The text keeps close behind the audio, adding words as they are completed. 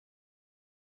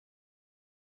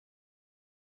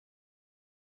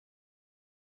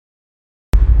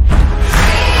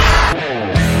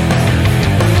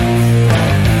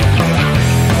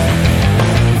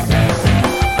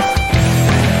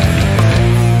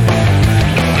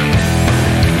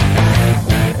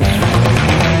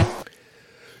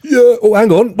Oh, hang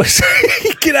on.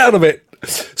 Get out of it.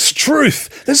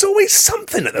 Struth. There's always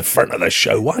something at the front of the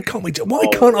show. Why can't we why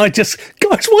can't I just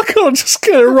get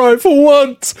it right for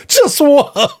once? Just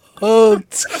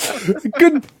once.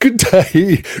 Good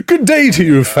day. Good day to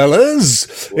you,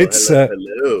 fellas. Well,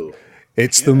 hello.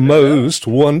 It's the most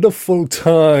wonderful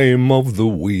time of the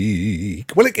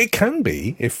week. Well, it can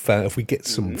be if we get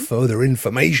some further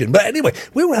information. But anyway,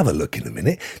 we'll have a look in a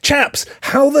minute. Chaps,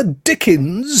 how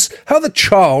the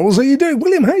Charles are you doing?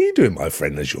 William, how are you doing, my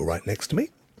friend, as you're right next to me?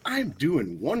 I'm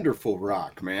doing wonderful,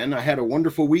 Rock, man. I had a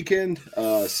wonderful weekend.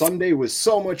 Sunday was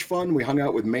so much fun. We hung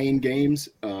out with Main Games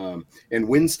and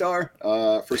WinStar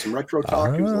for some retro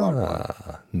talk. It was a lot of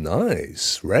fun.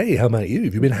 Nice. Ray, how about you?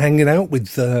 Have you been hanging out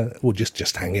with,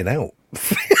 just hanging out?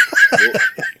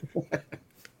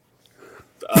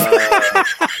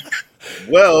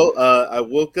 I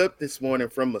woke up this morning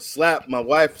from a slap. My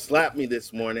wife slapped me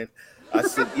this morning. I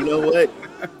said, you know what?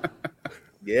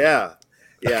 Yeah,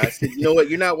 I said, you know what?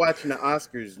 You're not watching the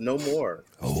Oscars no more.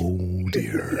 Oh,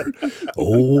 dear.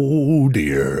 Oh,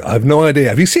 dear. I have no idea.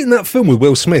 Have you seen that film with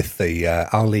Will Smith, the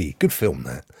Ali? Good film,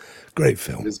 that. Great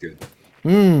film. It is good.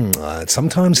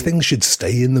 Sometimes things should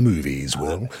stay in the movies,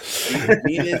 Will.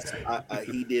 He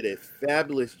did a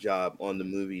fabulous job on the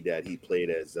movie that he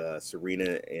played as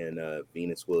Serena and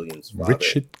Venus Williams' father.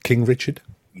 King Richard?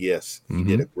 Yes, he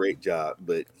did a great job,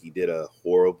 but he did a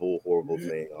horrible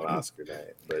thing on Oscar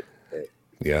night. But hey.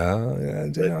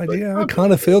 I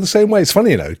kind of feel the same way. It's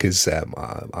funny, because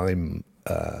I'm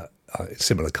a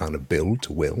similar kind of build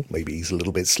to Will. Maybe he's a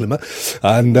little bit slimmer,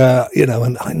 and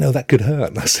and I know that could hurt.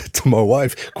 And I said to my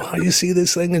wife, "Wow, you see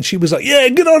this thing?" And she was like, "Yeah,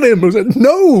 good on him." I was like,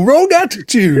 "No, wrong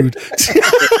attitude."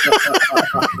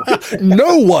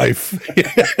 No, wife.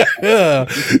 Yeah.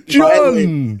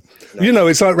 John.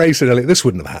 It's like Ray said earlier, this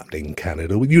wouldn't have happened in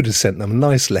Canada. You'd have sent them a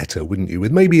nice letter, wouldn't you,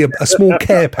 with maybe a small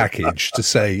care package to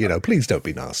say, please don't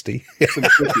be nasty.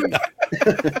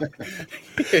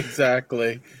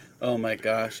 Exactly. Oh my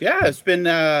gosh. Yeah, it's been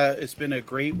a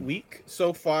great week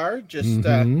so far. Just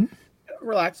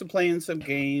relaxing, playing some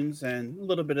games and a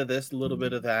little bit of this, a little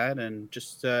bit of that, and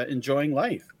just enjoying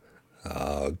life.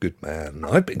 Oh, good man.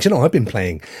 I've been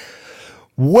playing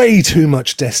way too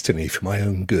much Destiny for my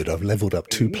own good. I've leveled up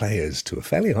 2 players to a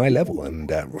fairly high level and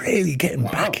really getting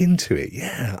back into it.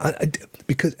 Yeah,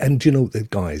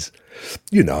 guys,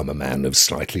 I'm a man of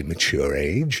slightly mature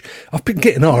age. I've been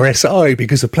getting RSI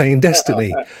because of playing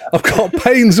Destiny. I've got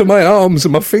pains in my arms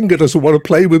and my finger doesn't want to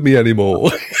play with me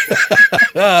anymore.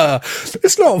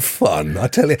 It's not fun, I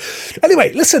tell you.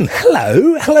 Anyway, listen,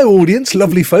 hello audience,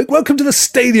 lovely folk. Welcome to the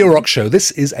Stadia Rock Show.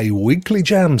 This is a weekly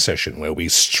jam session where we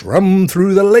strum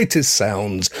through the latest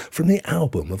sounds from the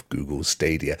album of Google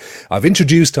Stadia. I've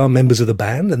introduced our members of the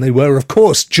band, and they were, of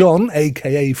course, John,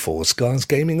 aka Four Scars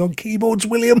Gaming on keyboards,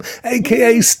 William,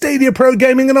 aka Stadia Pro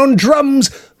Gaming, and on drums,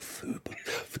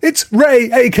 it's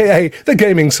Ray, aka the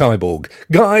Gaming Cyborg.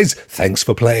 Guys, thanks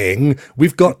for playing.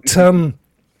 We've got,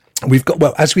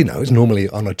 well, as we know, it's normally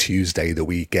on a Tuesday that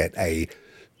we get a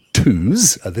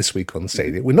twos this week on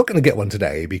Stadia. We're not going to get one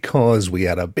today because we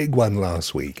had a big one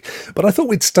last week. But I thought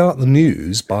we'd start the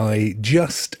news by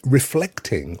just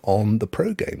reflecting on the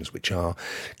pro games, which are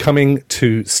coming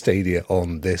to Stadia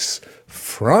on this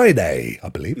Friday. I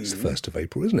believe it's the 1st of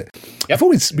April, isn't it? Yep.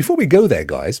 Before we go there,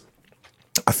 guys,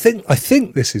 I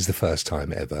think this is the first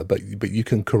time ever, but you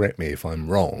can correct me if I'm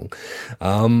wrong.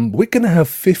 We're going to have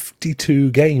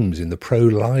 52 games in the Pro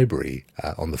Library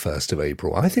on the 1st of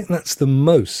April. I think that's the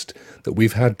most that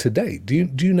we've had to date. Do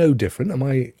you know different? Am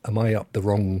I up the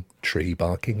wrong tree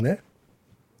barking there?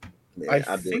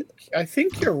 I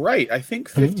think you're right. I think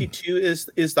 52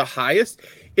 is the highest.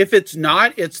 If it's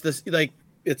not, it's this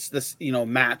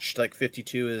matched, like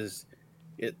 52 is.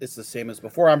 It's the same as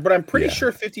before, but I'm pretty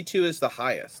sure 52 is the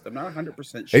highest. I'm not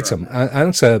 100%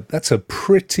 sure. That's a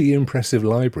pretty impressive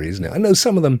library, isn't it? I know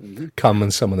some of them come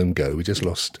and some of them go. We just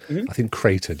lost, I think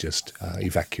Crater just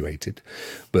evacuated.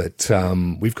 But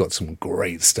we've got some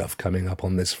great stuff coming up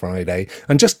on this Friday.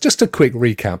 And just a quick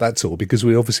recap, that's all, because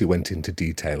we obviously went into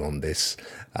detail on this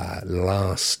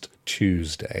last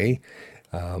Tuesday.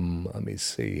 Let me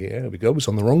see here. Here we go. It was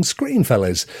on the wrong screen,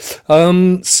 fellas.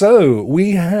 So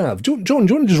we have John. Do you want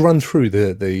to just run through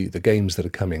the games that are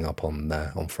coming up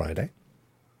on Friday?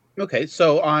 Okay,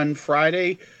 so on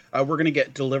Friday we're going to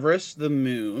get Deliver Us the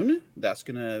Moon. That's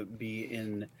going to be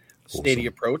in Stadia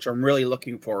Approach. I'm really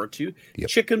looking forward to. Yep.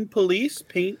 Chicken Police,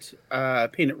 Paint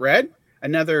It Red.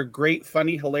 Another great,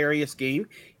 funny, hilarious game.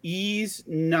 Ease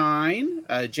 9,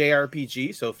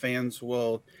 JRPG. So fans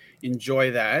will enjoy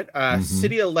that.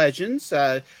 City of Legends,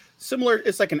 similar.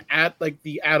 It's like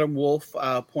the Adam Wolf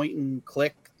point and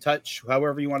click touch,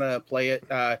 however you want to play it,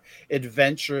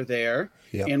 adventure there.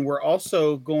 Yep. And we're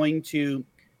also going to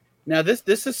now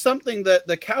this is something that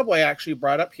the Cowboy actually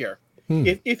brought up here.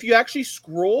 If you actually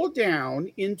scroll down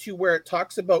into where it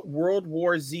talks about World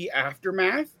War Z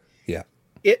Aftermath,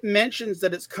 it mentions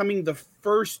that it's coming the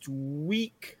first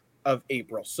week of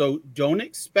April. So don't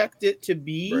expect it to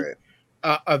be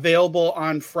available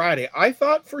on Friday. I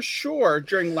thought for sure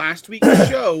during last week's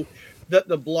show that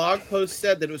the blog post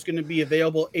said that it was going to be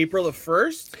available April the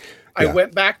 1st. I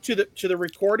went back to the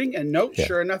recording, and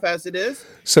sure enough, as it is,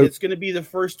 so it's going to be the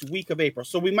first week of April.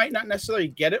 So we might not necessarily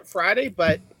get it Friday,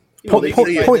 but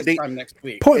time next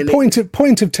week.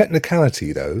 Point of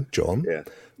technicality, though, John. Yeah.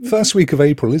 First week of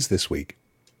April is this week.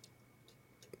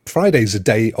 Friday's a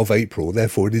day of April,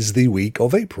 therefore it is the week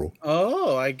of April.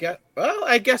 Oh, I guess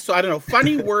so. I don't know.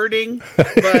 Funny wording,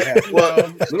 but they throw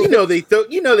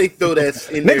that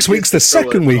in. Next week's the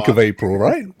second week of April,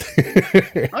 right?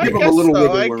 I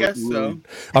guess so.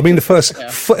 I mean, the first.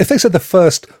 If they said the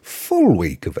first full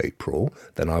week of April,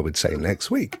 then I would say next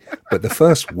week. But the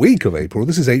first week of April,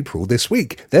 this is April this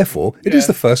week. Therefore, it is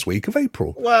the first week of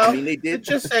April. Well, I mean, they did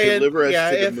just say Deliver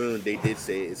Us to the Moon. They did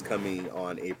say it's coming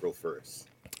on April 1st.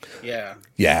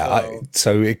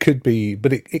 So it could be,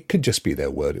 but it could just be their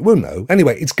word. We'll know.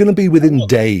 Anyway, it's going to be within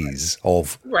days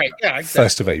of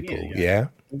 1st of April.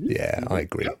 I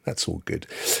agree. That's all good.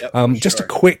 Just a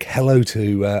quick hello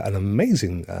to an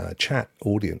amazing chat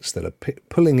audience that are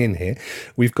pulling in here.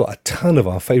 We've got a ton of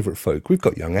our favourite folk. We've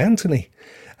got young Anthony,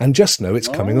 and just know it's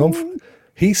coming on.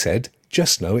 He said,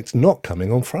 just know it's not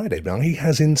coming on Friday. Now do you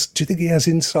think he has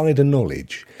insider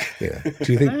knowledge? Yeah.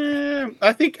 Do you think?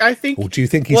 I think. Or do you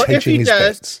think he's hedging his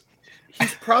bets?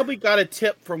 He's probably got a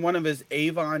tip from one of his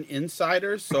Avon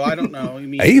insiders. So I don't know.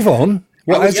 Avon?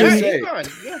 Well, Avon.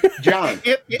 John,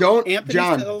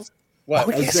 John.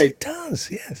 What? Yes, it does.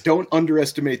 Yes. Don't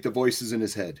underestimate the voices in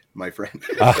his head, my friend.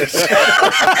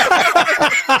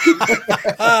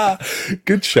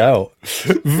 Good shout.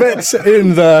 Vet's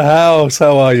in the house.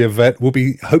 How are you, Vet? We'll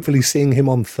be hopefully seeing him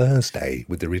on Thursday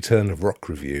with the return of Rock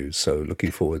Review. So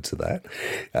looking forward to that.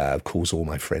 Of course, all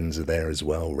my friends are there as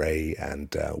well. Ray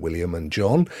and William and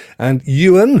John and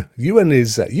Ewan. Ewan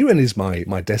is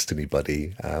my Destiny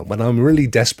buddy. When I'm really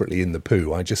desperately in the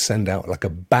poo, I just send out like a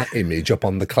bat image up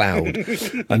on the cloud.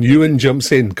 And Ewan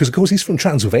jumps in because, of course, he's from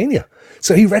Transylvania,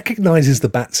 so he recognizes the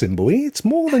bat symbol. It's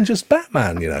more than just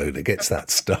Batman, that gets that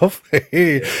stuff.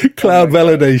 Cloud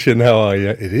validation, how are you?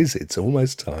 It is. It's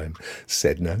almost time.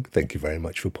 Sedno, thank you very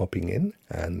much for popping in.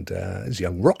 And his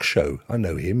young Rock Show, I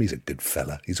know him. He's a good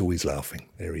fella. He's always laughing.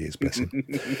 There he is, bless him.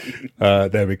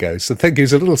 There we go. So thank you.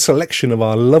 It's a little selection of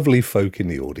our lovely folk in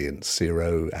the audience.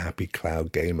 Zero, Happy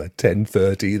Cloud Gamer,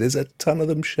 1030. There's a ton of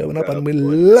them showing up, and we're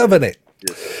loving it.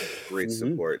 Great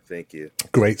support. Thank you.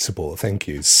 Great support. Thank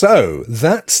you. So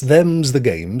them's the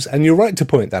games. And you're right to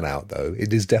point that out, though.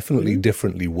 It is definitely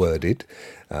differently worded.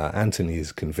 Anthony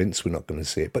is convinced we're not going to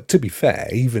see it. But to be fair,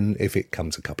 even if it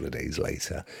comes a couple of days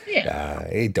later,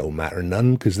 it don't matter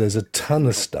none because there's a ton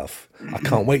of stuff. I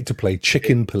can't wait to play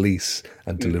Chicken Police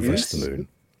and Deliver Us the Moon.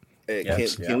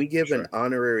 Can we give an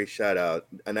honorary shout out?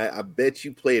 And I bet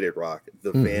you played it, Rock.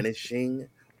 The Vanishing.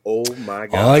 Oh my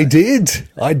God! I did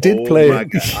play it.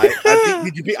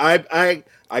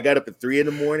 I got up at 3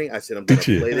 a.m. I said I'm going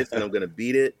to play this and I'm going to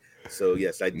beat it. So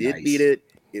yes, I did beat it.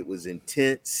 It was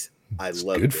intense. I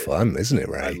loved it. Good fun, isn't it,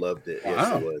 Ray? I loved it. Wow.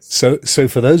 Yes, it was. So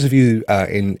for those of you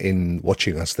in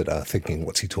watching us that are thinking,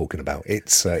 what's he talking about?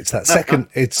 It's that second.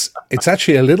 It's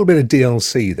actually a little bit of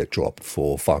DLC that dropped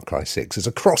for Far Cry 6. It's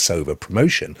a crossover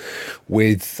promotion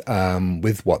with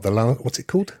what what's it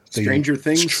called? Stranger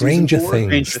Things. Stranger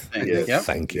Things. Yes.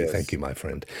 Thank you, my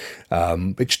friend.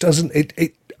 Which doesn't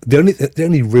the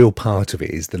only real part of it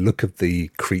is the look of the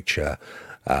creature.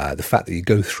 The fact that you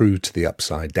go through to the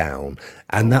upside down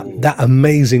and that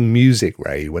amazing music,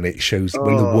 Ray, when it shows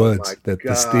when the words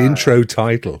the intro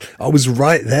title. I was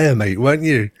right there, mate, weren't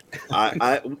you?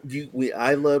 I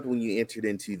loved when you entered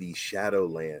into the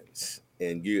Shadowlands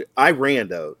and I ran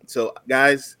though. So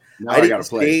guys, I didn't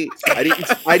stay. I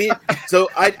didn't. So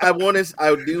I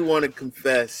do want to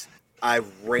confess, I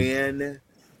ran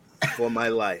for my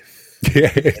life.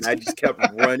 Yeah. And I just kept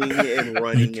running and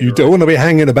running. You don't want to be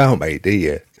hanging about, mate, do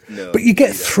you? No, but you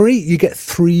get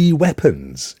three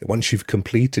weapons once you've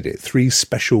completed it. 3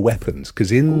 special weapons,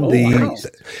 because in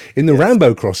the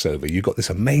Rambo crossover, you got this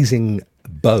amazing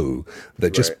bow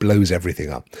that just blows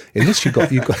everything up. In this, you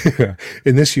got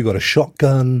a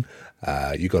shotgun.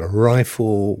 You got a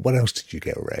rifle. What else did you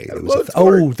get, Ray? There was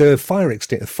the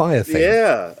fire thing.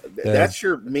 Yeah, that's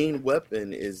your main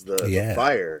weapon is the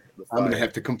fire. I'm going to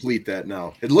have to complete that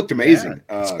now. It looked amazing.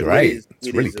 It's great.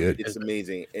 It's really good. It's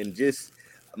amazing. And just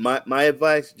my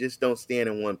advice: just don't stand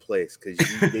in one place, because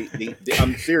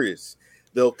I'm serious.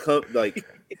 They'll come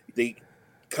they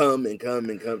come and come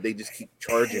and come. They just keep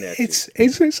charging at you.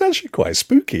 It's actually quite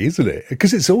spooky, isn't it?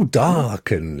 Because it's all dark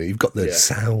and you've got the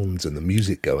sounds and the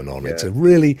music going on. Yeah. It's a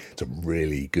really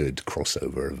good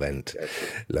crossover event.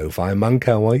 Lo-Fi Monk,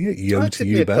 how are you? It took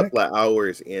me a couple of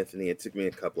hours, Anthony. It took me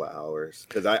a couple of hours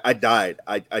because I died.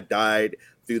 I died,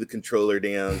 threw the controller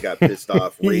down, got pissed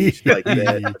off, raged like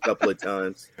that a couple of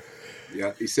times.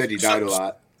 Yeah, he said he died a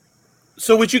lot.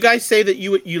 So would you guys say that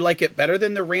you like it better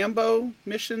than the Rambo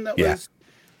mission that was?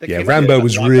 Rambo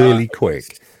was really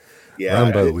quick. Yeah,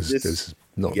 Rambo was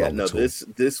not long at all.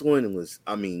 This one was.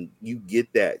 I mean, you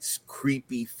get that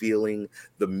creepy feeling.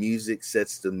 The music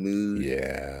sets the mood.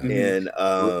 Yeah, and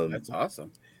that's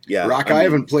awesome. Yeah, Rock. I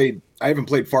haven't played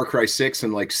Far Cry 6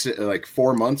 in like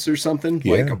 4 months or something.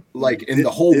 Yeah.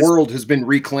 The whole world has been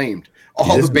reclaimed.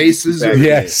 All the bases are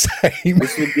same.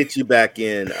 This would get you back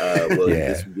in.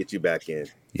 This would get you back in.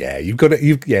 Yeah, you've got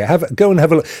to. Go and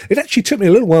have a look. It actually took me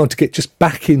a little while to get just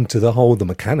back into the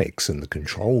mechanics and the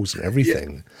controls and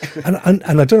everything. Yeah. And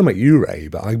I don't know about you, Ray,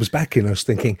 but I was back in. I was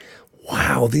thinking,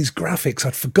 wow, these graphics!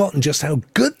 I'd forgotten just how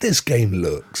good this game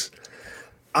looks.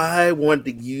 I wanted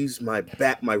to use my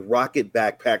rocket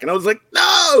backpack, and I was like,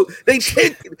 "No, they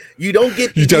take you don't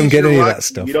get any of that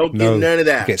stuff. You don't get none of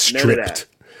that. You get stripped."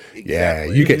 Exactly. Yeah,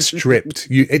 you get stripped.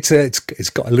 It's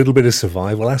got a little bit of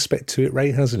survival aspect to it, Ray,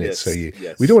 hasn't it? Yes, so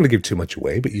we don't want to give too much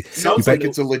away, but sounds like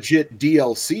it's a legit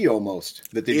DLC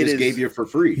almost that they just gave you for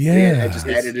free. Yeah, just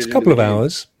added it's a couple of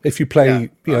hours if you play.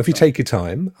 If you take your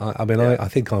time. I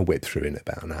think I whipped through in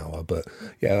about an hour, but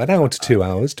an hour to 2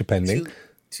 hours depending.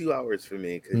 2 hours for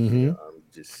me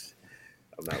because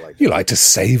I'm not like you like to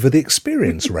savor the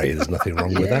experience, Ray. There's nothing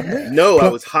wrong with that. No, I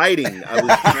was hiding. I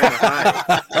was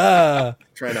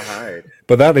trying to hide.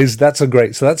 But that's a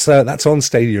great. So that's on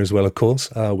Stadia as well, of course,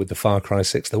 with the Far Cry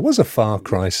 6. There was a Far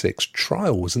Cry 6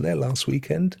 trial, wasn't there, last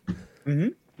weekend? Mm-hmm.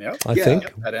 Yeah, I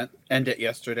think that ended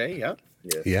yesterday. Yeah.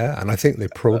 Yeah, and I think they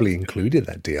probably included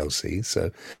that DLC.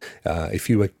 So if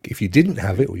you didn't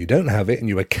have it or you don't have it and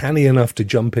you were canny enough to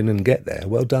jump in and get there,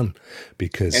 well done.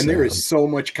 Because there is so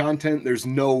much content. There's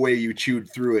no way you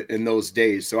chewed through it in those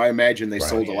days. So I imagine they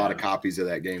sold a lot of copies of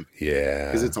that game. Yeah,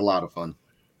 because it's a lot of fun.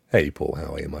 Hey Paul,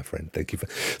 how are you, my friend? Thank you for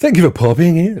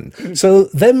popping in. So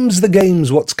them's the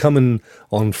games. What's coming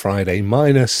on Friday?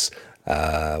 Minus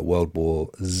World War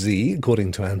Z,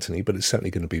 according to Anthony, but it's certainly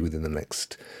going to be within the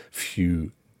next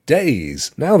few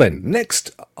days. Now then,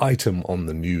 next item on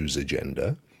the news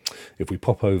agenda, if we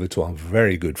pop over to our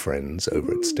very good friends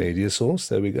over at Stadia Source,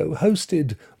 there we go,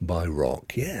 hosted by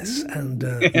Rock, yes, and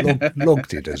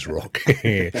logged it as Rock.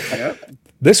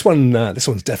 This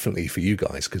one's definitely for you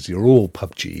guys because you're all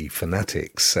PUBG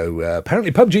fanatics. So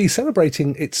apparently PUBG is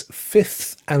celebrating its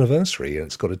 5th anniversary and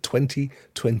it's got a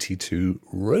 2022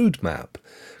 roadmap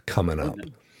coming up.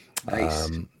 Nice.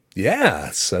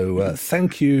 So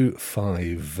thank you,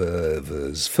 Fiverr-vivers.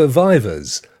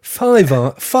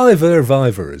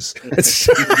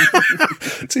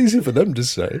 It's easy for them to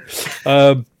say.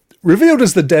 Revealed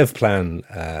as the dev plan,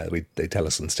 they tell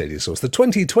us on Stadia Source, the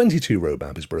 2022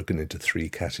 roadmap is broken into 3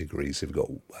 categories. We've got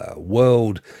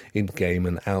world, in-game,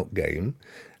 and out-game.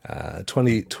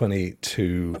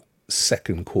 2022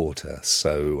 second quarter.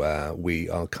 So we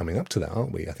are coming up to that,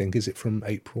 aren't we? I think, is it from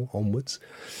April onwards?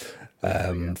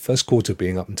 First quarter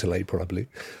being up until April, I believe.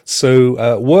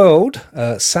 So world,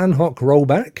 Sanhok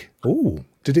rollback. Oh,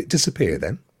 did it disappear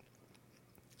then?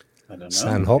 I don't know.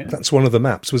 Sanhok, that's one of the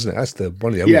maps, wasn't it? That's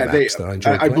one of the only maps that I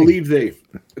enjoy playing. I believe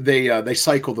they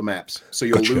cycle the maps, so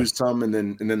you'll lose some and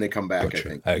then they come back. I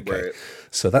think. Okay, right.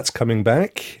 So that's coming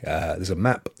back. There's a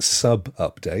map sub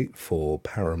update for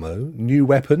Paramo. New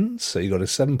weapons. So you got a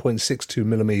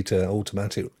 7.62mm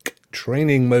automatic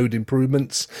training mode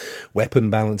improvements, weapon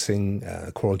balancing,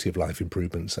 quality of life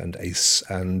improvements, and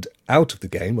out of the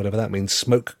game, whatever that means,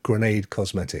 smoke grenade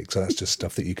cosmetics. So that's just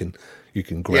stuff that you can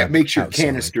grab. Yeah, it makes your outside.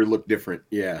 canister look different.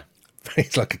 Yeah.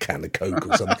 It's like a can of Coke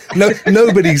or something.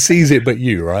 Nobody sees it but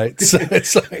you, right? So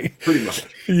it's like pretty much.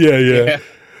 Yeah.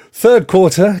 Third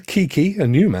quarter, Kiki, a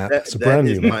new map. It's a brand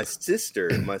new map. My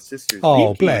sister's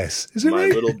oh, Kiki. Bless. Is it my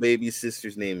really? little baby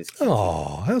sister's name is Kiki.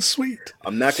 Oh, how sweet.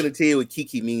 I'm not going to tell you what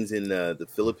Kiki means in the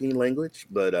Philippine language,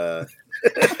 but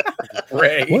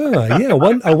Ray. Well, yeah,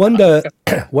 I wonder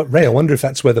what Ray. I wonder if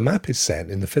that's where the map is set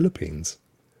in the Philippines.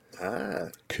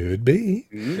 Could be.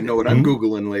 I know what I'm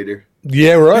Googling later.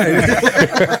 Yeah,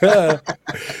 right.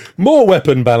 More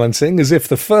weapon balancing, as if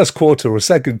the first quarter or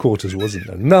second quarters wasn't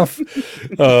enough.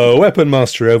 Weapon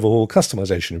mastery overhaul,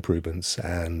 customization improvements,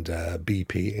 and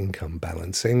BP income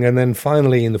balancing. And then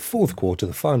finally, in the fourth quarter,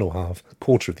 the final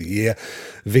quarter of the year,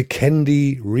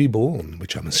 Vikendi Reborn,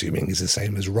 which I'm assuming is the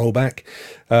same as Rollback.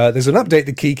 There's an update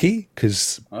to Kiki,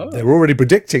 because they were already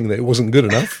predicting that it wasn't good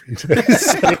enough.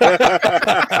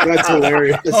 That's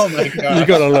hilarious. Oh my god! You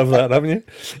gotta love that, haven't you?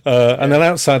 And then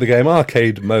outside the game,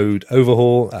 arcade mode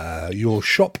overhaul, your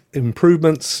shop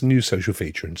improvements, new social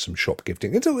feature, and some shop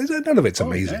gifting. None of it's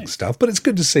amazing stuff, but it's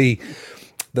good to see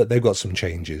that they've got some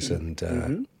changes.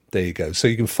 And there you go. So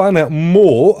you can find out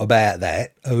more about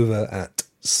that over at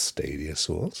Stadia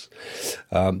Source.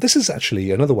 This is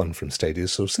actually another one from Stadia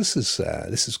Source. This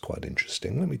is quite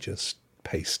interesting. Let me just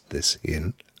paste this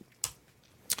in.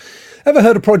 Ever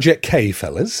heard of Project K,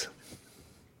 fellas?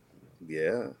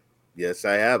 Yeah. Yes,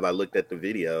 I have. I looked at the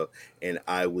video and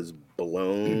I was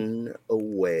blown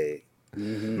away.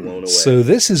 Blown away. So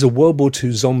this is a World War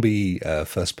II zombie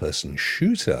first-person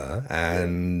shooter,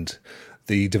 and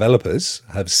the developers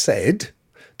have said,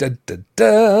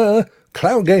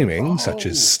 cloud gaming, such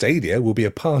as Stadia, will be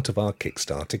a part of our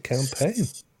Kickstarter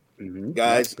campaign.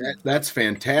 Guys, that's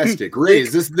fantastic. Ray,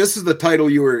 this is the title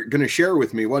you were going to share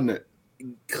with me, wasn't it?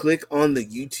 Click on the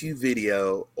YouTube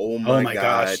video. Oh my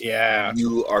God. Gosh, yeah.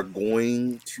 You are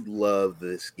going to love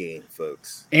this game,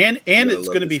 folks. And it's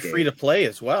going to be free to play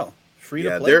as well. Free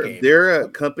to play. They're a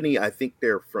company, I think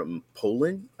they're from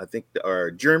Poland, or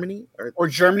Germany. Or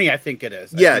Germany, I think it is.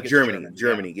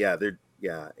 Germany. Yeah,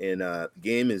 and the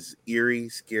game is eerie,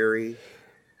 scary.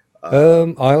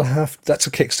 That's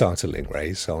a Kickstarter link,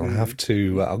 Ray, so I'll have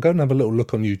to I'll go and have a little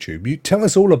look on YouTube. You tell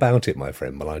us all about it, my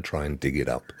friend, while I try and dig it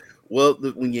up. Well,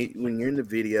 when you're in the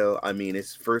video, I mean,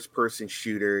 it's first-person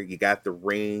shooter. You got the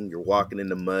rain. You're walking in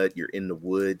the mud. You're in the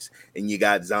woods, and you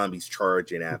got zombies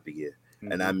charging after you.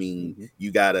 And I mean,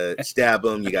 you gotta stab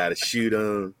them. You gotta shoot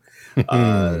them.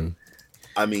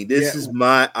 I mean,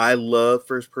 I love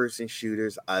first-person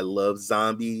shooters. I love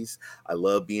zombies. I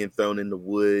love being thrown in the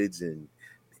woods and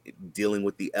dealing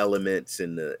with the elements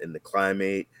and the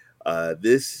climate.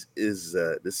 This is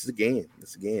a game.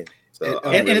 It's a game. So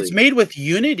and it's made with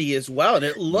Unity as well, and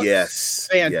it looks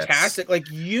fantastic. Yes.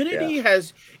 Like Unity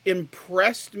has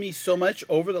impressed me so much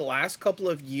over the last couple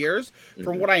of years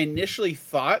from what I initially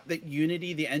thought that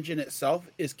Unity, the engine itself,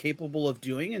 is capable of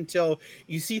doing, until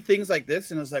you see things like this,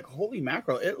 and it's like, holy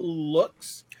mackerel, it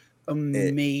looks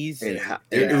amazing.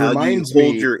 And how you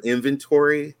hold your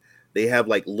inventory. They have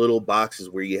like little boxes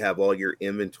where you have all your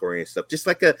inventory and stuff, just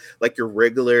like your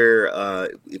regular.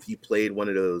 If you played one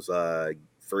of those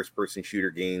first-person shooter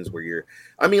games where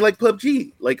like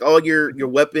PUBG, like all your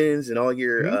weapons and all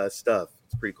your stuff.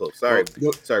 It's pretty cool. Sorry,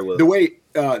 Will.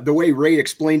 The way Ray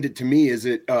explained it to me is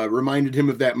it reminded him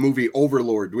of that movie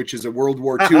Overlord, which is a World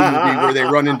War II movie where they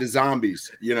run into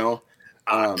zombies. You know.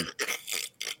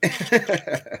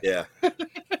 Yeah,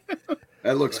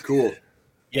 that looks cool.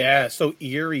 Yeah, so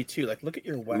eerie too. Like, look at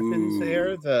your weapons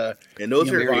there. And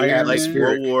those are like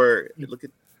World War. Look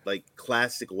at like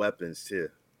classic weapons too.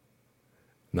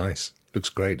 Nice, looks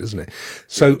great, doesn't it?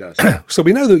 So, so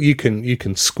we know that you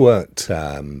can squirt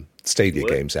Stadia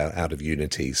games out of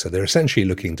Unity. So they're essentially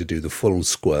looking to do the full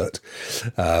squirt.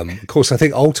 Of course, I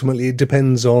think ultimately it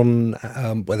depends on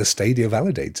whether Stadia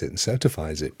validates it and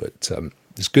certifies it. But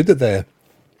it's good that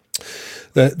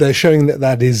they're showing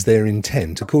that is their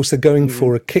intent. Of course, they're going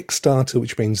for a Kickstarter,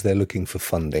 which means they're looking for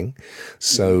funding.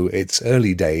 So it's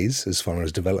early days as far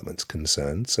as development's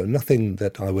concerned. So nothing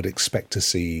that I would expect to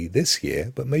see this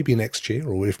year, but maybe next year,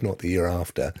 or if not the year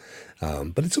after.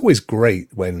 But it's always great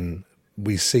when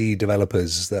we see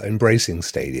developers that are embracing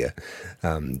Stadia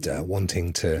and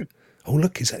wanting to. Oh,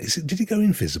 look, is it? Did he go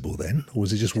invisible then? Or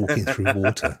was he just walking through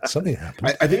water? Something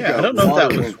happened. I think I don't know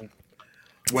if that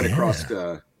went across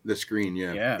the screen,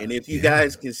 yeah. And if you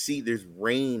guys can see, there's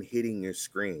rain hitting your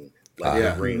screen.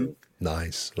 Rain.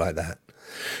 Nice, like that.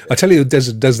 I tell you,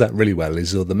 does that really well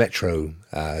is the Metro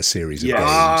series of games.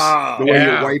 The way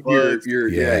you wipe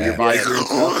your visor and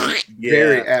stuff.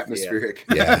 Very atmospheric.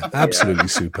 Yeah, absolutely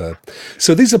superb.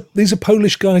 So these are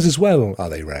Polish guys as well, are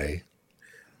they, Ray?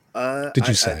 Did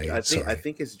you say? I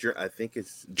think it's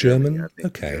German. I think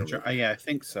Okay. German. Yeah, I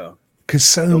think so. because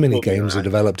so many games are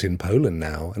developed in Poland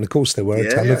now, and of course there were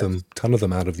a ton of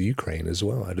them out of the Ukraine as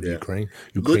well, out of Ukraine.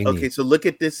 So look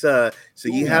at this. So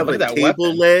you have a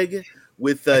table leg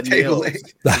with nails.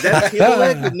 Is that a table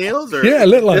leg with nails? Or? Yeah, it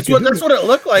looked like that's what it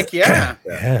looked like. Yeah.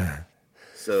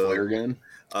 So flare gun.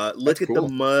 Look at the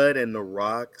mud and the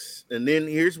rocks, and then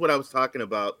here's what I was talking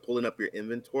about: pulling up your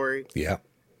inventory. Yeah,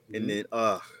 and then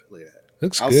look at that.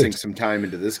 I'll sink some time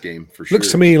into this game for sure. Looks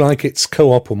to me like it's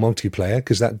co-op or multiplayer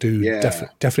because that dude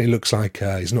definitely looks like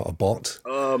he's not a bot.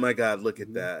 Oh my god, look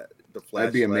at that! The flashlight.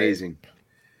 That'd be amazing.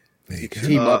 You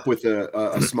team up with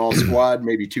a small squad,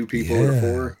 maybe 2 people or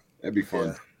 4. That'd be fun.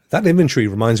 Yeah. That inventory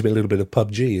reminds me a little bit of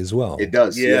PUBG as well. It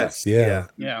does. Yes. Yeah.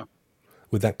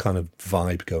 With that kind of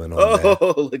vibe going on.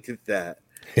 Oh, look at that!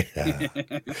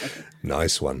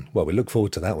 Nice one. Well, we look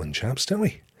forward to that one, chaps, don't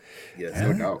we? Yes,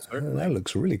 no doubt. That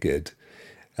looks really good.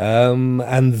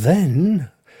 And then,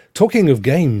 talking of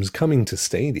games coming to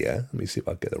Stadia, let me see if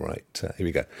I get the right. Here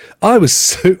we go. I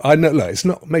know,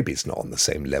 look, maybe it's not on the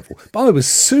same level, but I was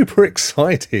super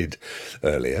excited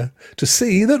earlier to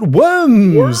see that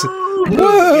Worms.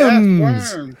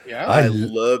 Yeah. I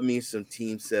love me some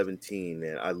Team 17,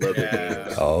 man. I love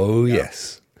it. Oh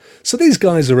yes. So these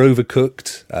guys are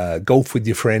Overcooked, Golf with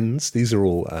Your Friends. These are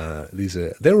all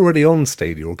they're already on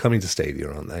Stadia or coming to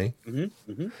Stadia, aren't they?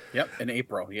 Mm-hmm, mm-hmm. Yep, in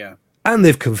April, yeah. And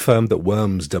they've confirmed that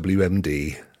Worms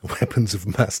WMD, Weapons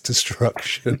of Mass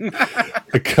Destruction,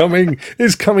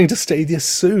 is coming to Stadia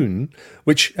soon.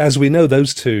 Which, as we know,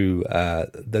 those two are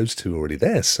already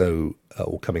there, so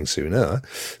or coming sooner.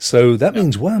 So that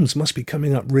means Worms must be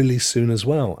coming up really soon as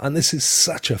well. And this is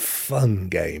such a fun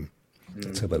game.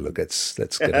 Let's have a look.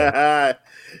 Let's get on.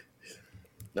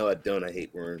 No, I don't. I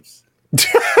hate worms. My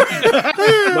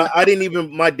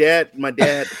dad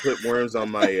had to put worms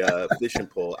on my fishing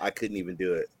pole. I couldn't even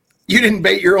do it. You didn't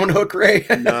bait your own hook, Ray?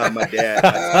 Nah, my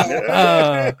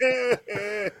dad.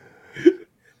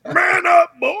 Man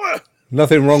up, boy.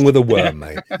 Nothing wrong with a worm,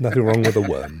 mate. Nothing wrong with a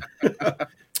worm.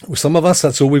 Well, some of us,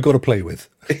 that's all we've got to play with.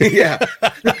 Yeah.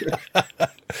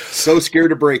 So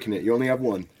scared of breaking it. You only have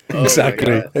one.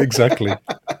 Exactly.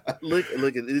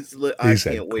 Look at this. I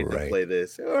can't wait to play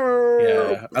this.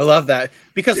 Yeah, I love that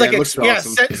because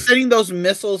awesome. Sending those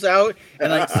missiles out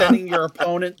and like sending your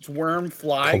opponent's worm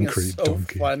flying is so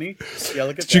funny. Yeah,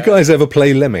 look at that. Did you guys ever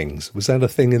play Lemmings? Was that a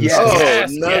thing in the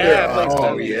States?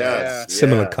 Yes.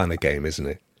 Similar kind of game, isn't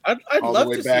it? I'd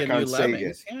love to see a new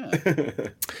Lemmings.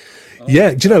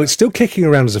 Yeah, do you know, it's still kicking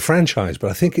around as a franchise,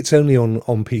 but I think it's only on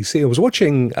PC. I was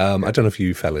watching, I don't know if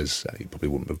you fellas, you probably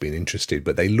wouldn't have been interested,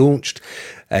 but they launched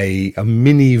a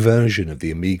mini version of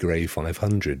the Amiga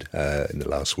A500 in the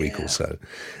last week or so.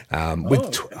 I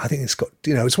think it's got,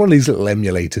 it's one of these little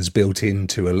emulators built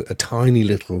into a tiny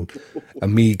little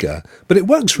Amiga, but it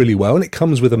works really well, and it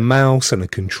comes with a mouse and a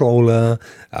controller,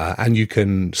 and you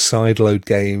can sideload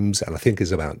games, and I think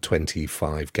there's about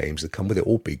 25 games that come with it,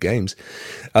 all big games.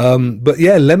 But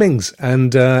yeah, Lemmings,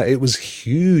 and it was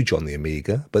huge on the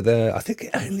Amiga, but I think it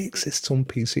only exists on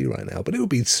PC right now. But it would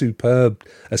be a superb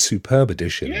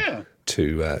addition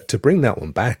to bring that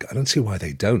one back. I don't see why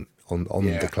they don't on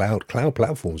the cloud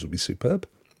platforms. Would be superb.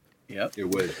 Yep, it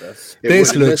would.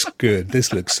 This looks good.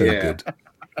 This looks so good.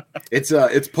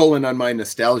 It's pulling on my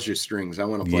nostalgia strings. I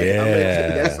want to play. Yeah,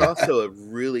 that's also a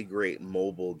really great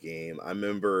mobile game. I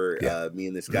remember me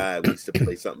and this guy, we used to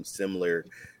play something similar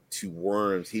to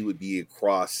Worms. He would be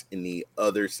across in the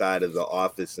other side of the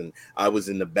office, and I was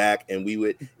in the back, and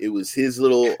it was his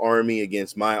little army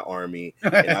against my army,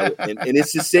 and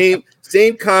it's the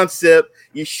same concept.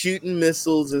 You're shooting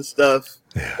missiles and stuff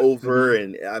over,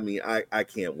 and I mean, I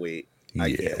can't wait.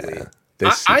 I can't wait.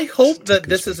 I hope that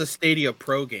this is a Stadia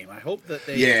Pro game. I hope that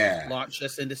they launch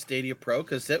this into Stadia Pro,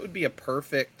 because that would be a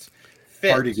perfect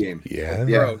fit. Party game.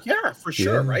 Yeah, for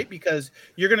sure, right? Because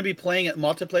you're going to be playing it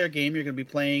multiplayer game. You're going to be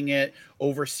playing it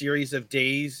over a series of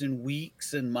days and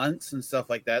weeks and months and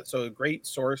stuff like that. So a great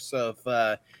source of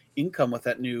income with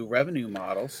that new revenue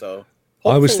model. So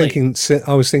hopefully.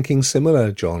 I was thinking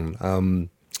similar, John.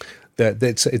 That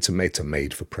it's a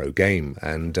made for pro game,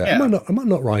 and am I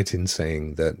not right in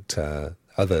saying that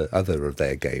other of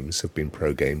their games have been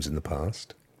pro games in the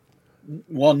past?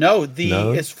 Well, no.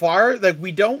 As far like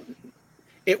we don't.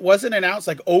 It wasn't announced.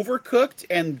 Like Overcooked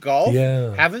and Golf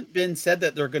haven't been said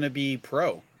that they're going to be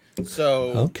pro.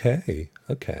 So okay,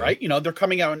 right? They're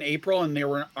coming out in April, and they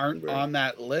aren't on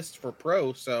that list for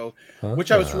pro. So,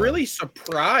 which I was really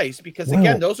surprised because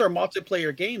again, those are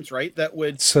multiplayer games, right? That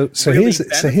would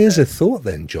here's a thought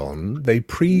then, John. They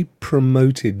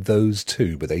pre-promoted those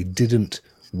two, but they didn't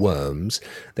Worms,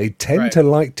 they tend to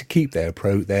like to keep their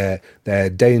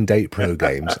day and date pro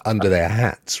games under their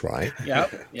hats, right?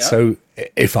 Yep. So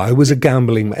if I was an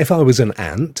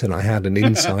ant and I had an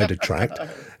insider track,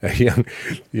 a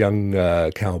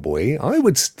young cowboy, I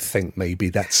would think maybe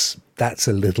that's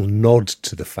a little nod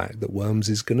to the fact that Worms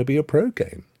is going to be a pro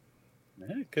game.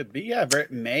 Yeah, it could be. Yeah,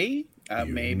 May.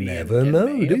 Maybe never know,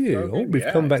 do you? Oh, we've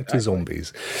come back to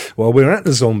zombies. Well, we're at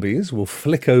the zombies. We'll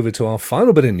flick over to our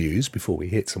final bit of news before we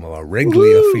hit some of our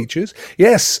regular features.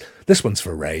 Yes, this one's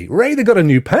for Ray. Ray, they got a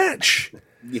new patch.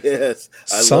 Yes,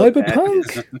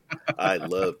 Cyberpunk. I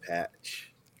love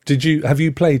patch. Have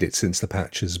you played it since the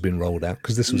patch has been rolled out?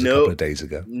 Because this was a couple of days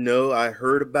ago. No, I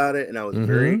heard about it and I was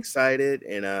very excited.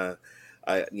 And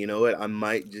you know what? I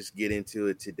might just get into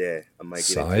it today.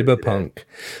 Cyberpunk.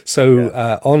 So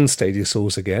on Stadia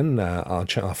Source again,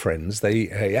 our friends, they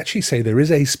actually say there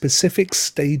is a specific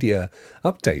Stadia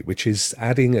update, which is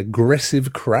adding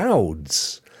aggressive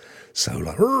crowds. So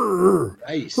like,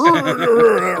 nice.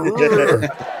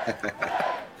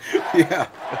 Yeah.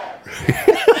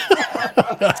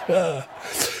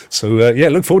 So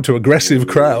look forward to aggressive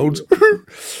crowds.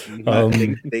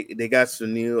 They got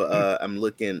some new. I'm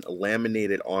looking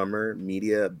laminated armor,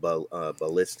 media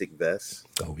ballistic vests.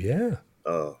 Oh yeah.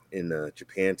 In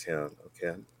Japantown.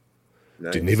 Okay.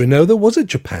 Nice. Didn't even know there was a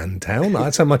Japantown.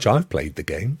 That's how much I've played the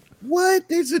game. What?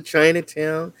 There's a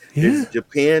Chinatown. Yeah. There's a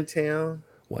Japantown.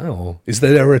 Wow. Is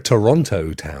there a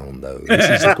Toronto town, though? This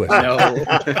is the question.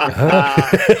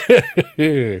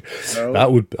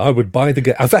 No. I would buy the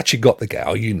game. I've actually got the game.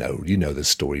 Oh, you know the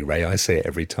story, Ray. I say it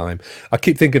every time. I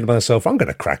keep thinking to myself, I'm going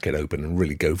to crack it open and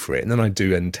really go for it. And then I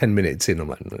do, and 10 minutes in, I'm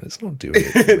like, no, it's not doing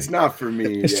it. It's not for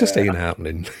me. It's just ain't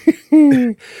happening.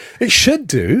 It should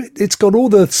do. It's got all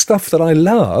the stuff that I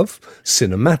love.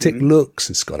 Cinematic looks.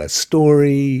 It's got a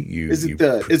story. Is it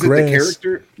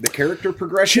the character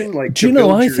progression? Do you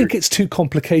know? I think it's too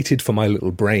complicated for my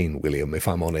little brain, William. If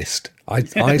I'm honest, I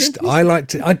like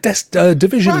to.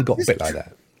 Division got a bit like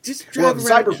that.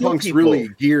 Cyberpunk's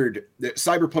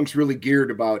really geared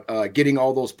about getting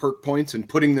all those perk points and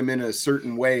putting them in a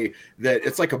certain way that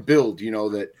it's like a build. You know,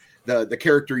 that the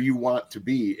character you want to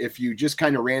be. If you just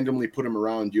kind of randomly put them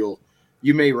around, you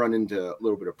may run into a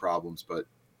little bit of problems. But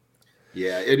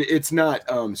yeah, it's not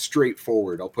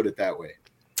straightforward. I'll put it that way.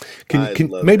 Could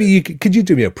you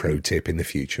do me a pro tip in the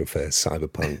future for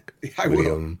Cyberpunk,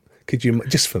 William? Could you,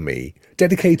 just for me,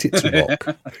 dedicate it to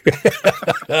Rock?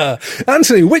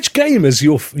 Anthony, which game is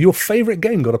your favorite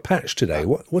game got a patch today?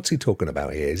 What's he talking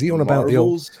about here? Is he on about the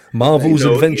old Marvel's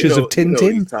Adventures of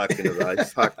Tintin? He's talking about.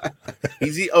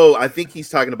 I think he's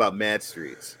talking about Mad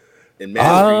Streets.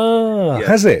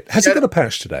 Has it got a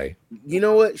patch today? You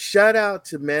know what? Shout out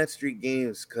to Mad Street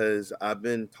Games, because I've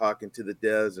been talking to the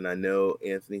devs, and I know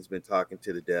Anthony's been talking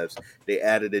to the devs. They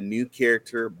added a new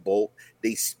character, Bolt.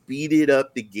 They speeded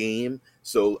up the game,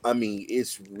 so I mean,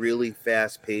 it's really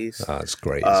fast paced. That's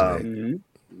great. Isn't it?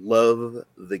 Love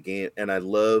the game, and I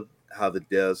love how the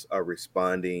devs are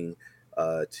responding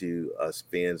to us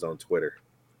fans on Twitter.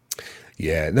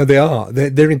 Yeah, no, they are.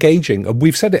 They're engaging.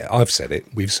 We've said it. I've said it.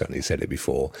 We've certainly said it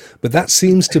before. But that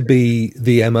seems to be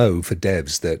the MO for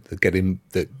devs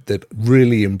that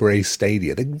really embrace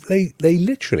Stadia. They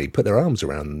literally put their arms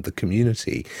around the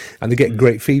community, and they get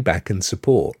great feedback and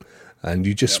support. And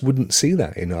you just wouldn't see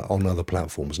that on other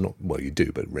platforms. You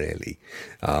do, but rarely.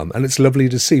 And it's lovely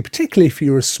to see, particularly if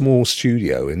you're a small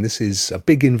studio and this is a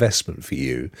big investment for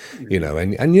you,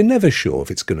 and you're never sure if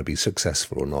it's going to be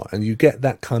successful or not. And you get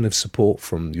that kind of support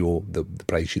from the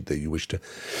place that you wish to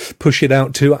push it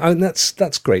out to. And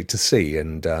that's great to see.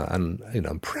 And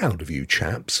I'm proud of you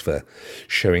chaps for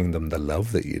showing them the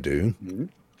love that you do. Mm-hmm.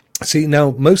 See,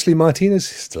 now, mostly Martinez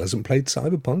still hasn't played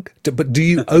Cyberpunk. But do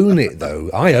you own it, though?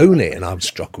 I own it, and I've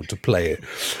struggled to play it.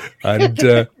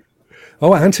 And,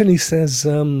 Anthony says,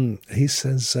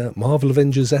 Marvel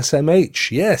Avengers SMH.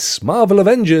 Yes, Marvel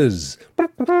Avengers.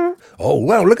 Oh,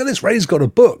 wow, look at this. Ray's got a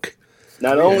book.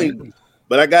 Not only,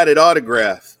 but I got it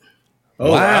autographed.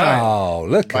 Oh, wow,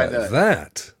 look at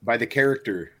that. By the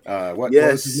character. What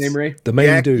was his name, Ray? The main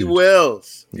Jackie dude.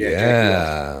 Wells.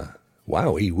 Yeah.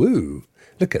 Wow, woo.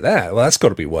 Look at that. Well, that's got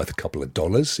to be worth a couple of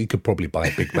dollars. You could probably buy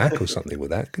a Big Mac or something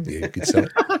with that, couldn't you? You could sell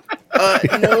it.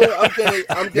 I'm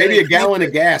gonna maybe a gallon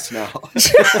of gas now.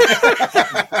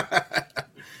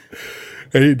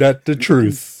 Ain't that the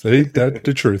truth? Ain't that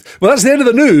the truth? Well, that's the end of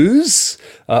the news,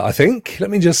 I think. Let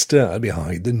me just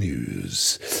hide the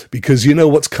news, because you know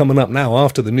what's coming up now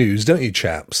after the news, don't you,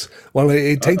 chaps? Well,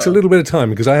 it takes a little bit of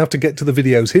time because I have to get to the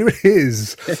videos. Here it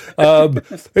is.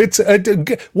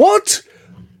 It's what?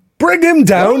 Bring him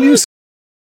down, you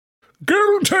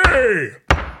guilty!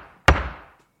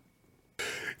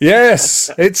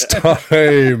 Yes, it's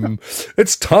time.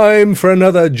 It's time for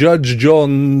another Judge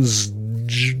John's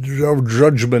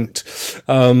judgment.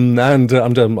 And I'm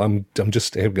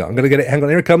just here we go. I'm going to get it. Hang on,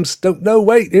 here it comes. Don't know.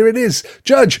 Wait, here it is.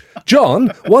 Judge John,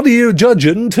 what are you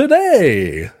judging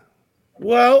today?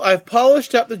 Well, I've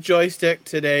polished up the joystick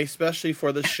today, especially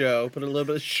for the show. Put a little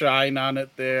bit of shine on it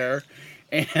there.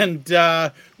 And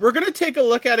we're going to take a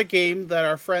look at a game that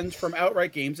our friends from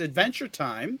Outright Games, Adventure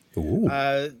Time.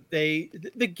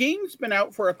 The game's been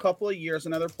out for a couple of years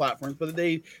on other platforms, but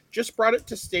they just brought it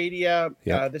to Stadia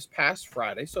this past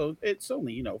Friday. So it's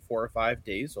only 4 or 5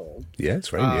 days old. Yeah,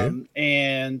 it's right new.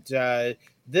 And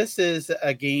this is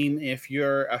a game, if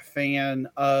you're a fan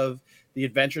of the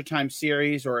Adventure Time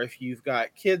series, or if you've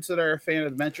got kids that are a fan of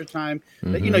Adventure Time,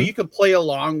 that you can play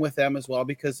along with them as well,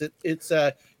 because it's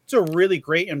a really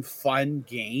great and fun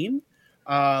game.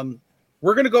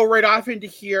 We're going to go right off into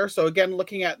here. So again,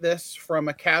 looking at this from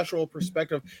a casual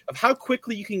perspective of how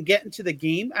quickly you can get into the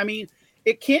game. I mean,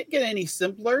 it can't get any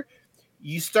simpler.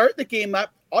 You start the game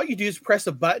up, all you do is press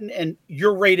a button and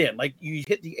you're right in. Like, you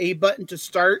hit the A button to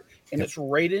start, and it's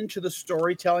right into the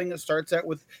storytelling that starts out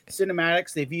with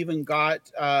cinematics. They've even got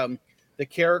the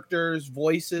characters'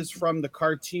 voices from the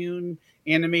cartoon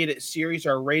animated series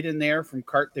are right in there from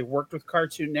They worked with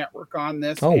Cartoon Network on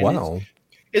this. Oh, wow.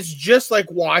 It's just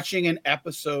like watching an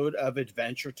episode of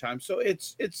Adventure Time. So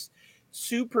it's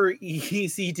super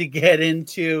easy to get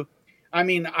into. I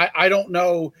mean, I don't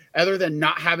know, other than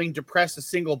not having to press a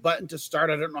single button to start,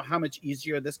 I don't know how much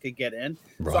easier this could get in.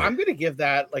 Right. So I'm going to give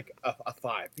that like a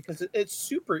 5, because it's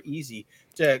super easy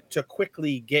to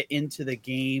quickly get into the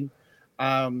game.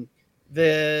 And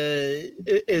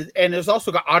there's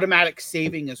also got automatic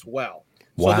saving as well.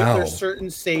 So there's certain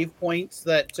save points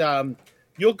that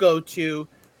you'll go to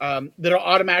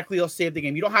that'll save the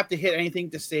game. You don't have to hit anything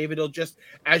to save it. It'll just,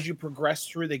 as you progress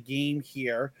through the game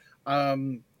here,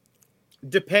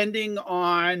 depending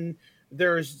on,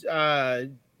 there's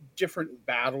different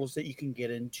battles that you can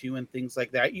get into and things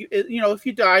like that. If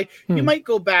you die, you might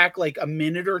go back like a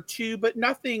minute or two, but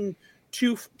nothing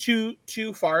too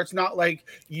far. It's not like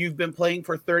you've been playing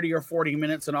for 30 or 40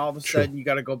 minutes and all of a sudden you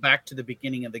got to go back to the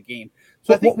beginning of the game.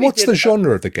 So what's the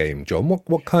genre of the game, John?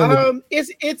 What kind of?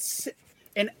 It's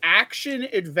an action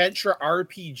adventure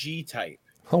RPG type.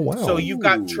 Oh wow! So you've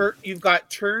got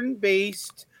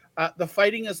turn-based. The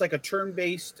fighting is like a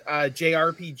turn-based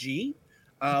JRPG,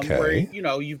 where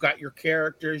you've got your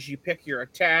characters. You pick your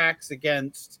attacks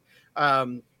against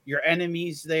your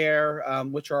enemies there,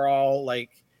 which are all like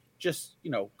just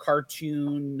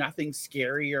cartoon, nothing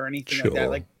scary or anything like that.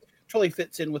 Like, totally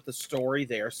fits in with the story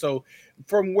there. So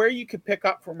from where you could pick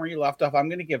up from where you left off, I'm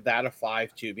going to give that a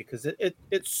 5 too, because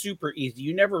it's super easy.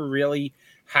 You never really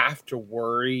have to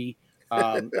worry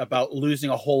about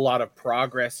losing a whole lot of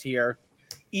progress here.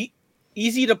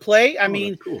 Easy to play. I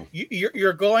mean, cool.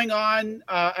 You're going on,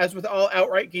 as with all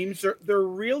Outright games, they're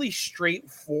really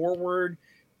straightforward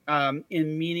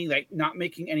in meaning, like, not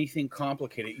making anything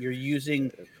complicated. You're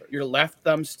using your left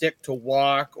thumbstick to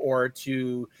walk or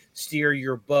to steer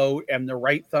your boat, and the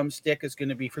right thumbstick is going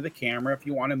to be for the camera if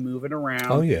you want to move it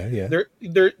around. Oh yeah.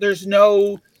 There's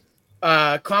no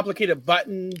complicated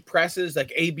button presses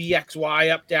like A, B, X, Y,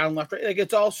 up, down, left, right. Like,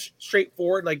 it's all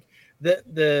straightforward. Like,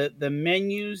 the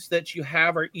menus that you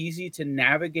have are easy to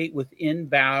navigate within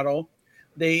battle.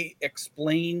 They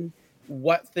explain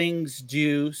what things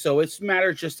do, so it's a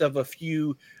matter just of a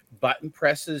few button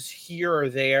presses here or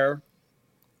there.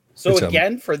 So it's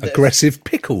again, for this aggressive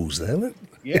pickles there.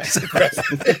 Yes,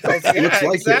 aggressive pickles.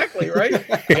 Yeah, exactly, right.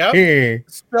 Yep.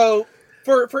 So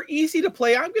for easy to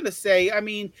play, I'm going to say, I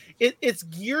mean, it's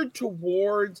geared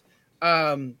towards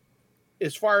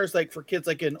as far as like for kids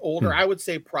like an older, I would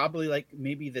say probably like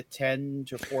maybe the 10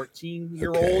 to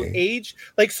 14-year-old age.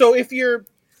 Like, so if you're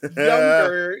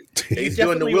younger, he's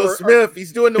doing the Will Smith.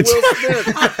 He's doing the Will Smith.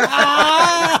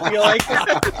 You like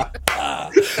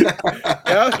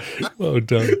yeah. Well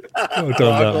done. Well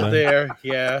done, man. There.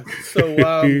 Yeah.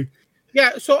 So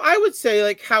so I would say,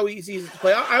 like, how easy is it to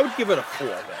play? I would give it a 4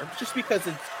 there, just because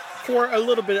it's for a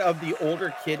little bit of the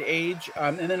older kid age.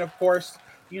 And then of course,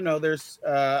 there's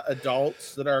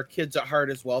adults that are kids at heart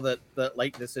as well that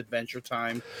like this Adventure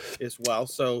Time as well.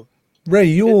 So Ray,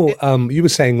 you were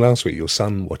saying last week your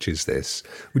son watches this.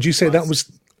 Would you say that's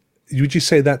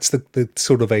the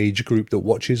sort of age group that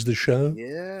watches the show?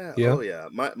 Yeah. Oh yeah.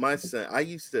 My son,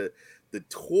 the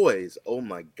toys, oh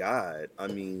my God. I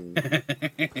mean,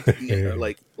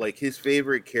 like his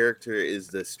favorite character is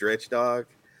the stretch dog.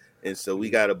 And so we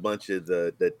got a bunch of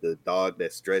the dog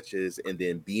that stretches, and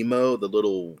then BMO, the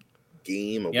little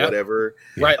game or whatever.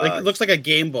 Right. Like, it looks like a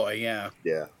Game Boy. Yeah.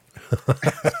 Yeah.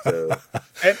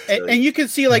 And you can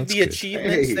see like the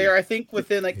achievements there. I think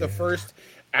within like the first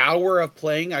hour of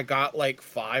playing, I got like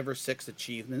 5 or 6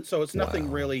 achievements. So it's nothing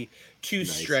really too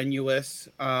strenuous.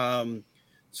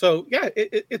 So yeah,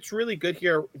 it's really good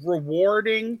here.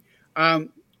 Rewarding.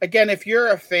 Again, if you're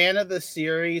a fan of the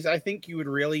series, I think you would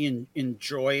really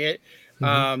enjoy it.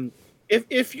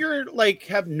 If you're like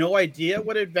have no idea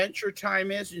what Adventure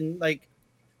Time is and like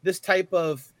this type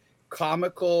of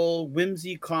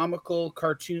whimsy comical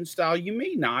cartoon style, you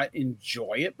may not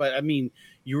enjoy it, but I mean,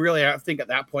 you really, I think at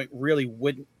that point really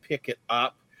wouldn't pick it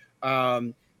up.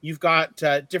 You've got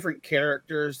different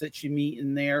characters that you meet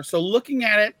in there. So looking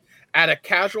at it at a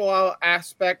casual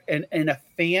aspect and a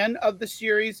fan of the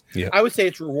series, I would say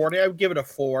it's rewarding. I would give it a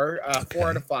 4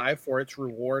 out of 5 for its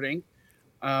rewarding.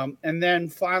 And then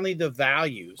finally the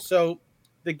value. So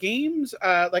the games,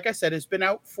 like I said, has been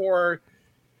out for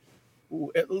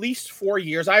at least 4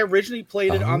 years. I originally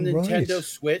played it on Nintendo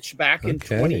Switch back in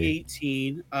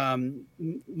 2018.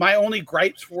 My only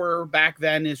gripes were back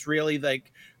then is really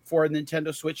like for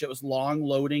Nintendo Switch, it was long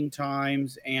loading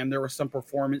times and there were some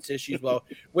performance issues. Well,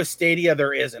 with Stadia,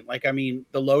 there isn't. Like, I mean,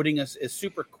 the loading is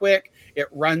super quick. It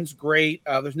runs great.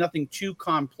 There's nothing too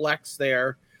complex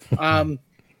there.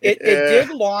 It did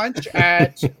launch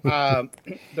at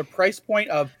the price point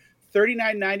of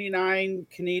 $39.99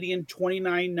 Canadian,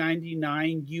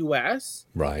 $29.99 US.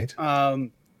 Right.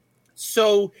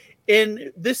 So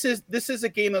this is a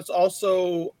game that's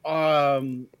also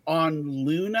on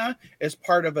Luna as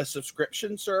part of a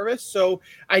subscription service. So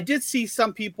I did see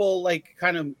some people like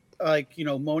kind of like, you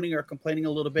know, moaning or complaining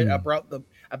a little bit about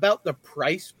the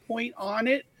price point on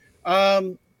it.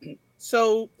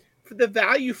 So for the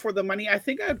value for the money, I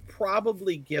think I'd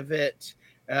probably give it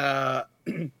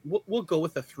we'll go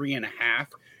with a 3.5.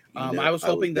 I was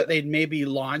hoping that they'd maybe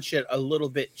launch it a little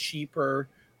bit cheaper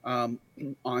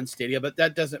on Stadia, but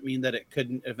that doesn't mean that it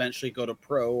couldn't eventually go to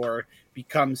Pro or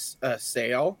become a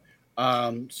sale.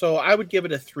 So I would give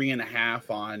it a 3.5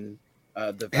 on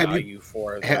the value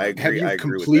for that. Have you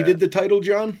completed the title,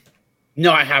 John?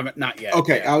 No, I haven't. Not yet.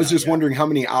 Okay, I was just wondering how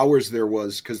many hours there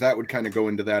was, because that would kind of go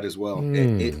into that as well.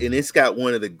 And it's got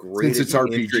one of the greatest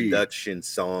introduction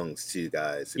songs too,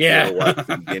 guys. If you watch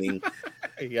the beginning.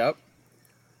 Yep.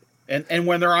 And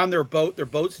when they're on their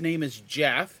boat's name is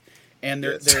Jeff. And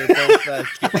they're both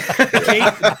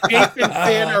Jake and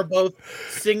Finn are both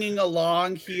singing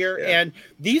along here. Yeah. And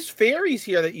these fairies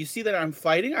here that you see that I'm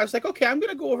fighting, I was like, okay, I'm going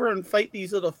to go over and fight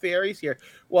these little fairies here.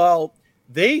 Well,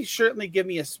 they certainly give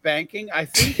me a spanking. I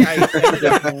think I ended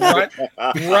up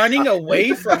running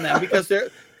away from them because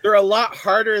they're a lot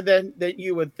harder than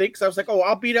you would think. So I was like, oh,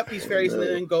 I'll beat up these fairies and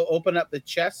then go open up the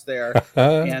chest there.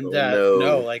 And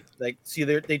see,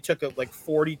 they took like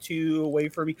 42 away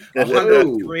from me.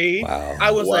 103. Wow.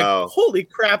 I was like, holy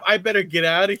crap, I better get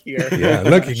out of here. Yeah,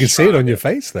 look, you can see it on your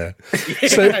face there.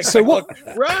 So what?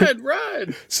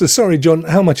 Run. So sorry, John,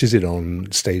 how much is it on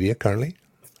Stadia currently?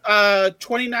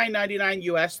 $29.99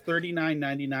 US,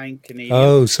 $39.99 Canadian.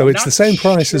 Oh, so it's the same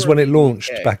price as when it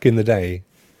launched back in the day.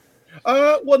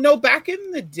 Well, no, back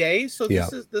in the day. So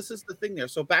this is the thing there.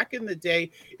 So back in the day,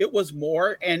 it was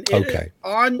more, and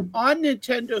on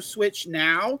Nintendo Switch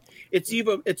now, it's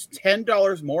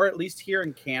 $10 more, at least here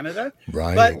in Canada.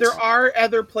 Right. But there are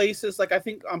other places, like I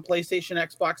think on PlayStation,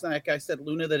 Xbox, and like I said,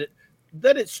 Luna, that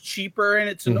it's cheaper and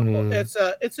it's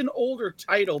an older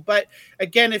title. But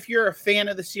again, if you're a fan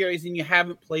of the series and you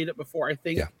haven't played it before, I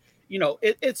think. Yeah. You know,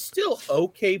 it's still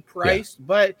okay priced,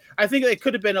 but I think it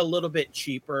could have been a little bit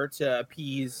cheaper to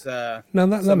appease. No,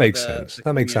 that makes sense.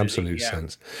 That makes absolute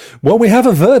sense. Well, we have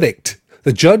a verdict.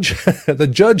 The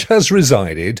judge has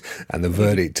resided, and the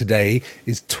verdict today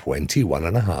is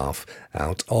 21.5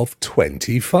 out of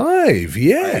 25.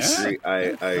 Yes, I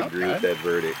agree with that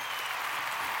verdict.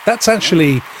 That's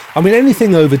actually, I mean,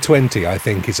 anything over 20, I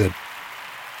think, is a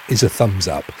thumbs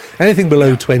up. Anything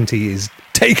below 20 is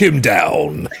take him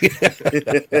down.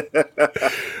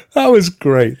 That was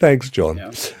great. Thanks, John.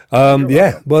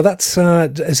 Well, that's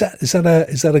is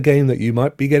that a game that you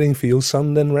might be getting for your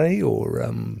son then, Ray, or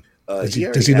does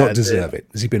he not deserve it?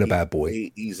 Has he been a bad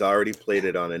boy? He's already played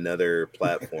it on another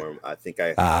platform. I think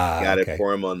I got it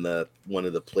for him on one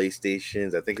of the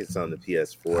PlayStations. I think it's on the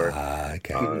PS4.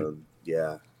 Okay.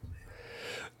 Yeah.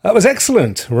 That was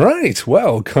excellent. Right.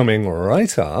 Well, coming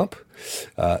right up,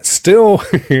 still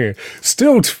to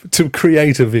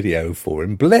create a video for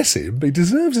him. Bless him. He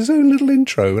deserves his own little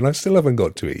intro, and I still haven't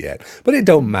got to it yet. But it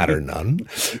don't matter none,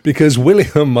 because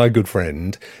William, my good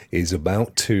friend, is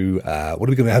about to, what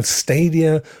are we going to have?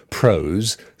 Stadia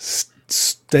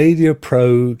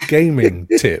Pro gaming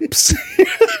tips.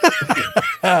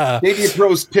 Stadia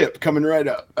Pro's tip coming right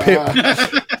up. Oh,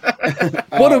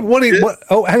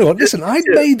 hang on. Listen,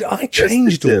 I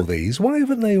changed all these. Why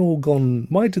haven't they all gone?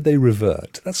 Why did they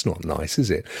revert? That's not nice,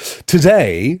 is it?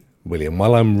 Today, William,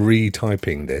 while I'm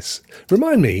retyping this,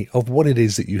 remind me of what it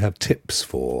is that you have tips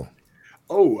for.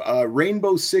 Oh,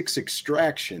 Rainbow Six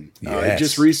Extraction. Yes. It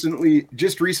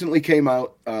just recently came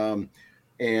out, and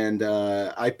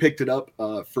I picked it up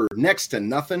for next to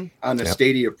nothing on the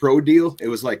Stadia Pro deal. It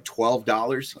was like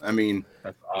 $12. I mean,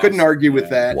 couldn't argue with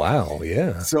that. Wow,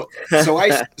 yeah. So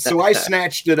I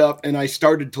snatched it up and I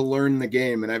started to learn the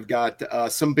game, and I've got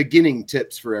some beginning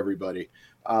tips for everybody.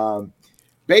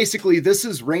 Basically, this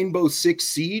is Rainbow Six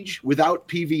Siege without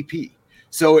PvP.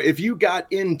 So if you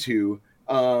got into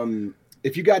the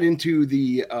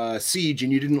Siege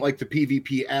and you didn't like the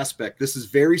PvP aspect, this is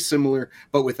very similar,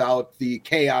 but without the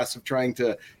chaos of trying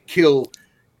to kill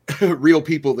real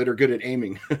people that are good at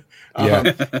aiming.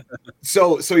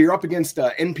 So you're up against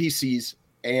NPCs,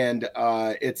 and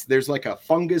there's like a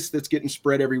fungus that's getting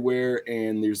spread everywhere,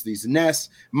 and there's these nests,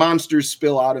 monsters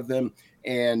spill out of them,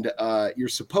 and you're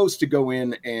supposed to go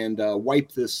in and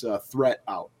wipe this threat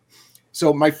out.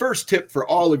 So my first tip for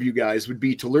all of you guys would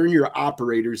be to learn your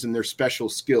operators and their special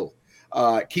skill.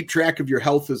 Keep track of your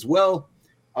health as well,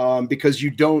 because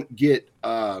you don't get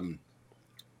you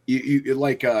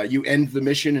end the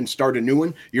mission and start a new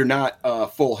one. You're not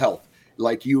full health.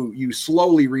 Like you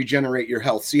slowly regenerate your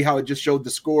health. See how it just showed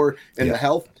the score and the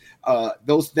health?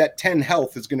 That 10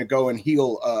 health is going to go and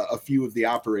heal a few of the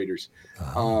operators.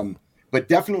 But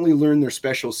definitely learn their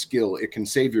special skill. It can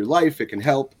save your life. It can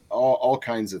help all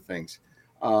kinds of things.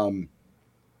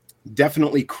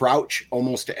 Definitely crouch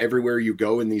almost everywhere you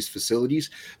go in these facilities.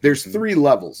 There's 3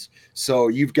 levels. So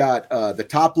you've got the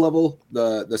top level,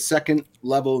 the second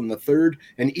level, and the third,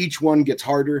 and each one gets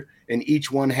harder, and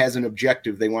each one has an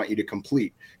objective they want you to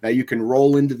complete. Now you can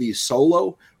roll into these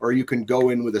solo, or you can go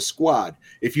in with a squad.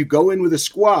 If you go in with a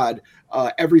squad,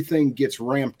 everything gets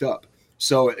ramped up.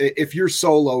 So if you're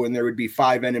solo and there would be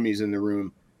 5 enemies in the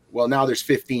room, well, now there's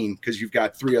 15 because you've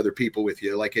got 3 other people with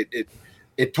you. Like it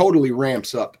totally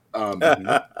ramps up.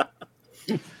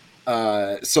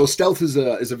 So stealth is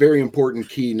a very important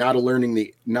key. Not alerting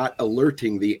the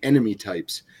enemy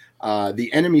types. The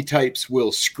enemy types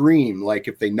will scream. Like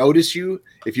if they notice you,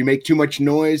 if you make too much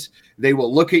noise, they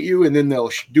will look at you and then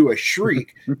they'll do a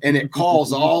shriek, and it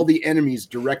calls all the enemies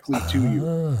directly to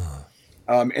you,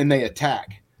 and they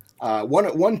attack.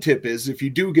 One tip is if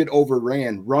you do get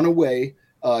overran, run away,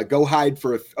 go hide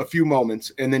for a few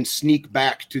moments, and then sneak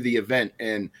back to the event,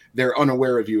 and they're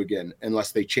unaware of you again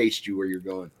unless they chased you where you're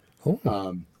going.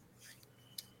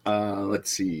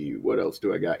 Let's see, what else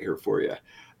do I got here for you?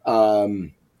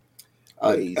 You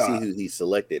see who he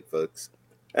selected, folks.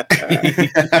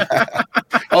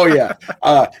 Oh yeah,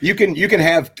 you can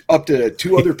have up to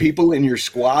 2 other people in your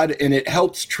squad, and it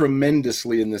helps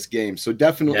tremendously in this game. So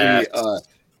definitely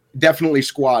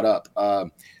squad up.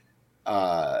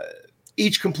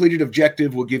 Each completed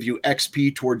objective will give you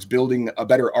XP towards building a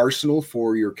better arsenal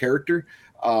for your character,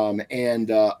 and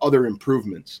other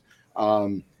improvements.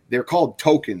 They're called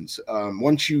tokens.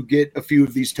 Once you get a few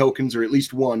of these tokens, or at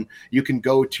least one, you can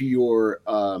go to your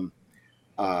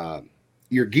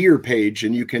gear page,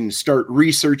 and you can start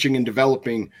researching and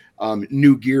developing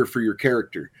new gear for your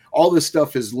character. All this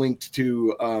stuff is linked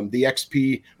to the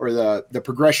XP or the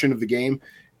progression of the game.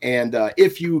 And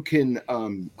if you can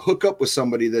hook up with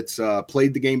somebody that's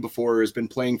played the game before or has been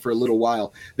playing for a little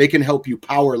while, they can help you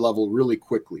power level really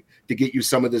quickly to get you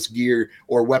some of this gear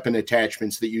or weapon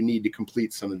attachments that you need to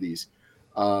complete some of these.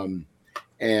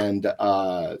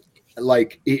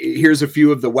 Here's a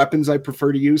few of the weapons I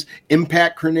prefer to use.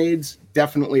 Impact grenades,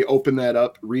 definitely open that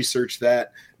up, research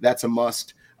that. That's a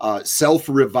must.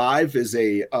 Self-revive is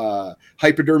a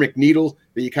hypodermic needle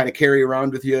that you kind of carry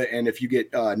around with you, and if you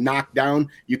get knocked down,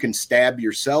 you can stab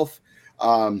yourself.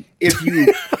 If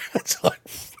you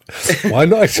why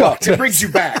not? Well, it brings you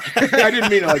back. I didn't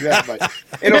mean it like that, but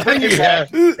it'll bring you back.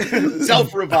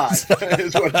 Self-revive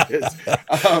is what it is.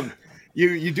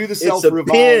 You do the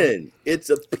self-revive. It's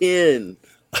a pin.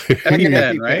 Like an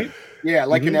EpiPen, right? Yeah,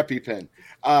 like an EpiPen.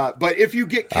 But if you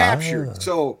get captured,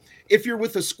 so if you're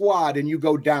with a squad and you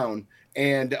go down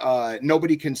and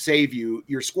nobody can save you,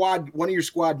 one of your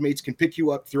squad mates can pick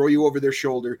you up, throw you over their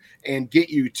shoulder, and get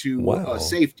you to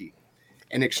safety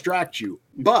and extract you.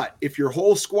 But if your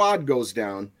whole squad goes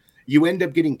down, you end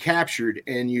up getting captured,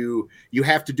 and you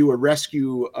have to do a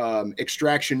rescue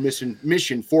extraction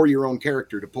mission for your own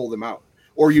character to pull them out,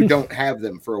 or you don't have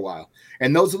them for a while.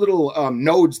 And those little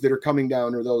nodes that are coming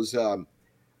down, or those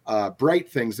bright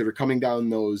things that are coming down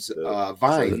those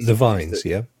vines. The vines,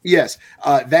 yeah. Yes,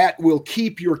 that will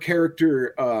keep your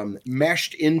character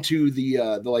meshed into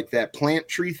the like that plant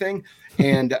tree thing.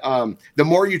 And the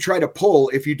more you try to pull,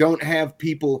 if you don't have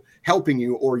people helping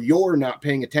you, or you're not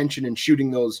paying attention and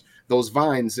shooting those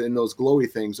vines and those glowy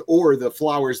things, or the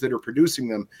flowers that are producing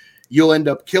them, you'll end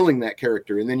up killing that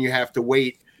character, and then you have to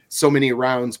wait so many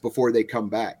rounds before they come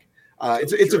back.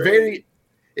 It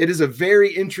is a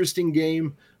very interesting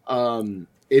game.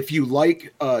 If you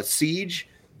like Siege,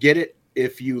 get it.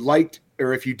 If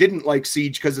you didn't like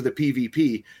Siege because of the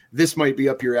PvP, this might be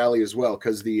up your alley as well,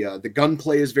 because the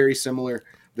gunplay is very similar,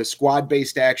 the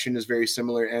squad-based action is very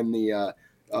similar, and the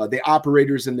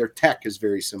operators and their tech is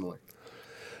very similar.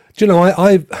 Do you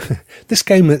know, this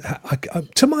game,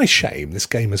 to my shame, this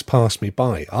game has passed me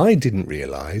by. I didn't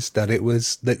realise that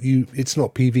it's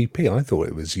not PvP. I thought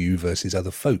it was you versus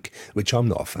other folk, which I'm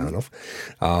not a fan of.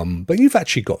 But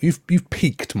you've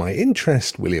piqued my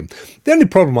interest, William. The only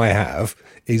problem I have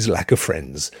is lack of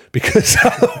friends, because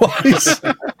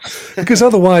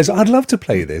otherwise I'd love to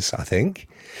play this, I think.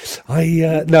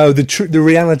 No, the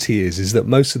reality is that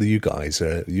most of you guys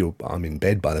I'm in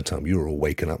bed by the time you're all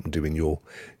waking up and doing your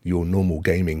normal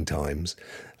gaming times.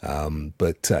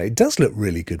 But it does look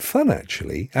really good fun,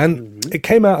 actually. And it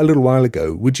came out a little while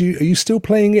ago. Are you still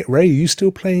playing it, Ray? Are you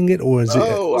still playing it, or is it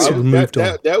sort of moved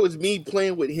on? That was me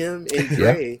playing with him and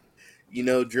Dre. Yeah. You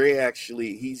know, Dre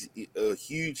actually, he's a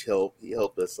huge help. He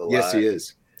helped us a lot. Yes, he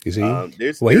is. Is he?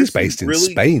 He's based in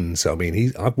Spain, so I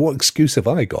mean, what excuse have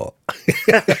I got?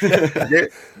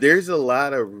 There's a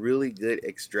lot of really good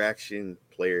extraction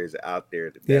players out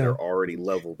there that are already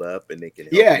leveled up, and they can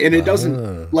help you. And it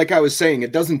doesn't, like I was saying,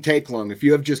 it doesn't take long. If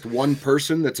you have just one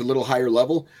person that's a little higher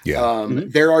level,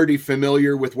 they're already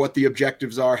familiar with what the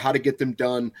objectives are, how to get them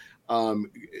done.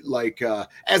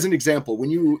 As an example, when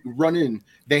you run in,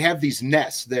 they have these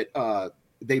nests that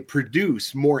they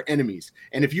produce more enemies.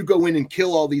 And if you go in and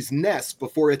kill all these nests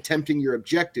before attempting your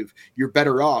objective, you're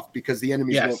better off, because the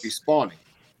enemies won't be spawning.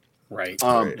 Right.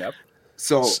 Yep.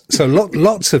 So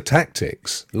lots of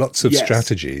tactics, lots of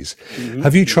strategies. Mm-hmm.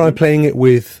 Have you tried playing it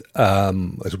with,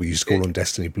 as we used to call on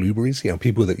Destiny, blueberries?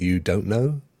 People that you don't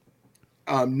know?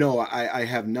 No, I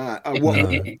have not.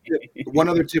 One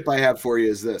other tip I have for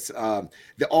you is this.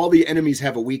 All the enemies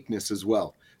have a weakness as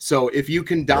well. So if you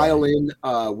can dial in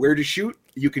where to shoot,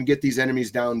 you can get these enemies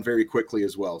down very quickly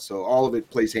as well. So all of it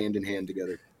plays hand in hand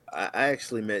together. I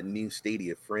actually met new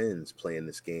Stadia friends playing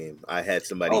this game. I had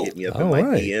somebody hit me up in my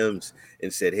DMs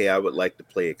and said, "Hey, I would like to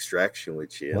play Extraction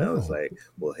with you." And I was like,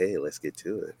 "Well, hey, let's get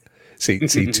to it." See,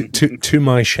 to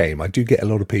my shame, I do get a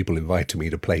lot of people inviting me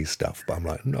to play stuff, but I'm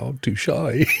like, no, I'm too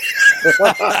shy.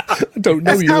 I don't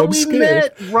know you. I'm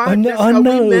scared. I know,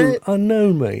 mate. I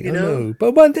know.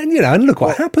 But then, and look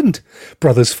what happened.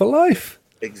 Brothers for life.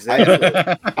 Exactly.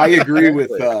 I agree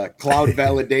with Cloud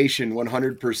Validation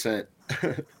 100%.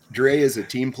 Dre is a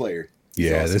team player.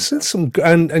 Yeah, awesome. There's some,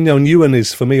 and Ewan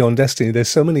is, for me, on Destiny. There's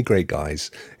so many great guys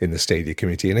in the Stadia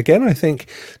community, and again, I think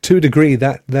to a degree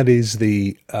that is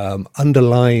the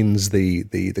underlines the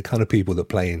kind of people that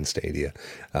play in Stadia.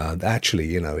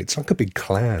 Actually, it's like a big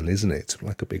clan, isn't it?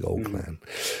 Like a big old clan.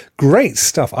 Great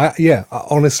stuff.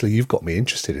 Honestly, you've got me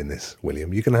interested in this,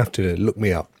 William. You're gonna have to look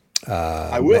me up.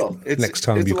 I will. Next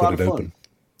time you've got it open,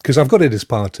 because I've got it as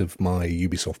part of my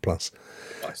Ubisoft Plus.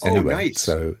 Anyway, nice.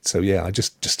 So yeah, I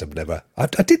just have never. I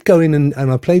did go in and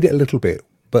I played it a little bit,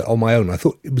 but on my own. I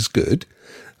thought it was good,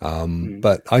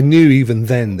 but I knew even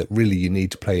then that really you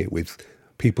need to play it with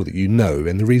people that you know,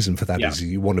 and the reason for that is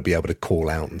you want to be able to call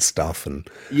out and stuff and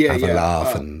have a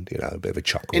laugh and a bit of a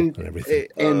chuckle and everything.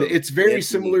 And it's very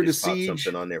similar to Siege.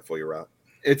 Something on there for you, Rob.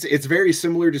 It's very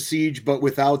similar to Siege, but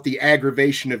without the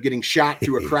aggravation of getting shot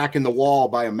through a crack in the wall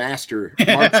by a master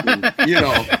marksman.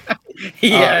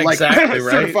 Exactly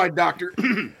right. Certified doctor.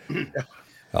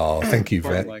 Oh, thank you,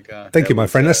 Vet. Thank you, my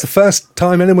friend. That's the first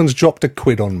time anyone's dropped a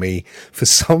quid on me for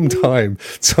some time.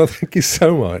 So thank you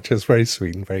so much. That's very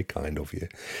sweet and very kind of you.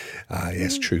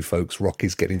 Yes, true, folks.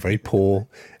 Rocky's getting very poor.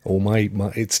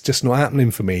 It's just not happening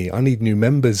for me. I need new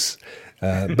members.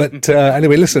 But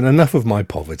anyway, listen, enough of my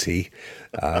poverty.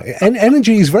 And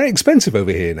energy is very expensive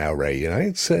over here now, Ray.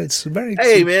 It's very.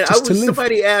 Hey, man,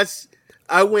 somebody asked.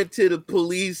 I went to the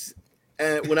police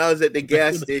when I was at the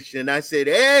gas station, and I said,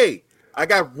 "Hey, I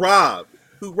got robbed.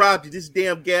 Who robbed you? This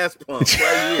damn gas pump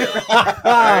right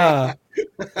here."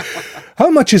 How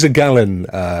much is a gallon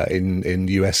in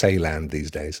USA land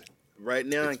these days? Right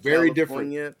now, it's very different.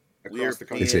 We're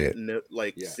paying $6.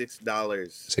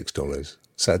 $6.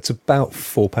 So it's about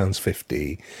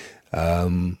 £4.50.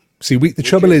 See, the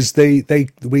trouble is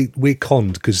we're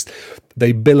conned because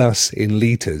they bill us in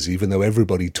litres, even though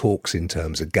everybody talks in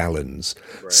terms of gallons.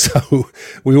 Right. So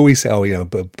we always say,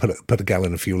 put a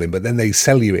gallon of fuel in, but then they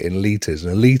sell you it in litres,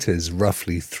 and a litre is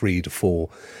roughly 3 to 4,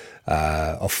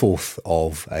 a fourth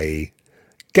of a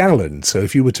gallon. So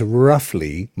if you were to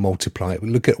roughly multiply it,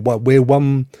 look at what we're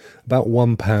about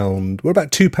 £1. We're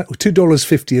about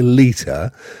 $2.50 a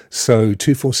litre. So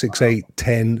 2, 4, 6, 8,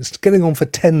 10. It's getting on for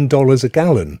 $10 a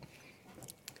gallon.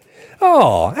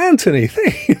 Oh, Anthony,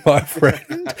 thank you, my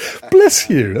friend. Bless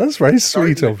you. That's very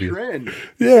sweet of you. Trend.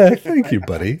 Yeah, thank you,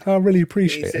 buddy. I really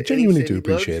appreciate it. I genuinely do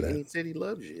appreciate it. He said he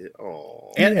loves you.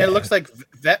 Oh, and it looks like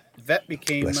Vet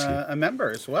became a member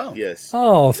as well. Yes.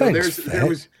 Oh, thanks.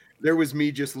 So there was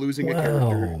me just losing a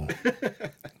character.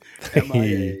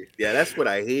 Yeah, that's what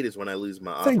I hate is when I lose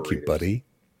my operators. Thank you, buddy.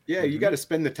 Yeah, you got to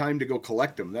spend the time to go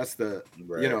collect them. That's they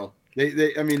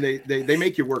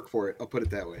make you work for it. I'll put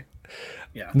it that way.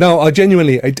 Yeah. No, I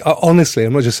genuinely, honestly,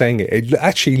 I'm not just saying it. It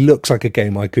actually looks like a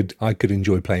game I could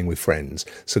enjoy playing with friends.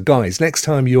 So, guys, next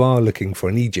time you are looking for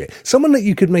an EJ, someone that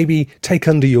you could maybe take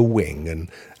under your wing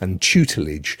and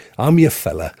tutelage, I'm your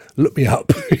fella. Look me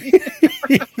up.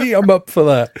 I'm up for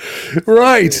that.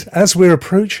 Right, as we're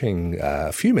approaching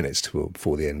a few minutes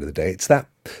before the end of the day, it's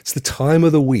the time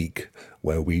of the week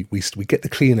where we get the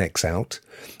Kleenex out.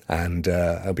 And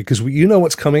because you know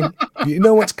what's coming,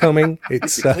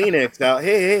 It's the Kleenex out.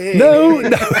 Hey. No.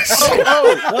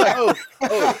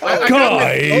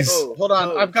 Guys, hold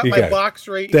on. I've got my box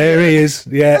right there. He is.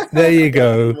 Yeah, there you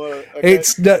go. Okay.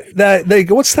 It's that.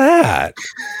 What's that?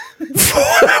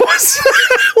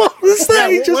 What was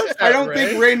that? I don't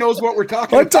think Ray knows what we're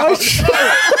talking about.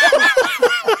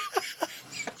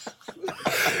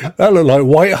 That looked like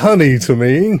white honey to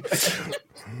me.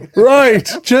 Right,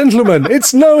 gentlemen,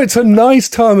 it's a nice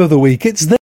time of the week. It's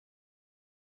there.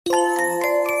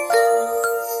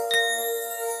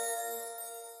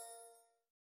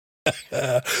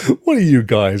 What are you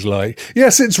guys like?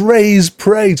 Yes, it's Ray's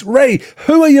Praise. Ray,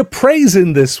 who are you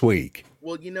praising this week?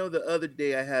 Well, the other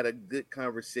day I had a good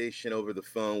conversation over the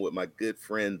phone with my good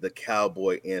friend, the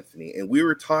Cowboy Anthony, and we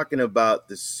were talking about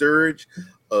the surge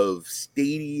of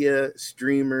Stadia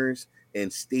streamers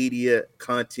and Stadia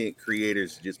content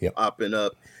creators just popping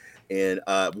up, and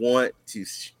I want to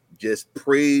just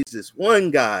praise this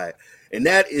one guy, and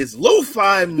that is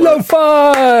Lo-Fi Monk.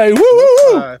 Lo-Fi!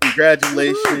 Woo!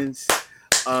 Congratulations.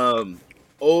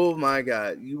 Oh my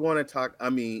God. You want to talk,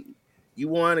 you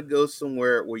want to go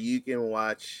somewhere where you can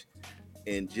watch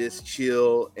and just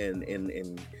chill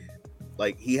and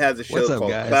like he has a show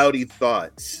called Cloudy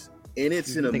Thoughts. And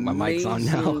it's an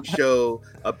amazing show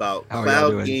about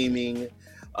cloud gaming.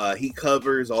 He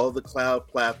covers all the cloud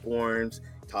platforms,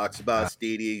 talks about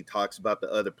Stadia, he talks about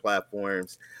the other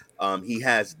platforms. He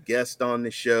has guests on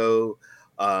the show.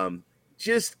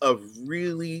 Just a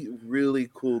really, really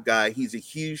cool guy. He's a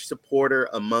huge supporter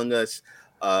among us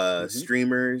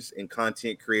streamers and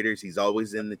content creators. He's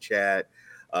always in the chat.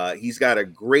 He's got a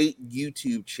great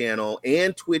YouTube channel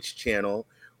and Twitch channel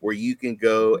where you can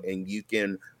go and you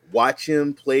can watch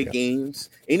him play games.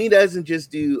 And he doesn't just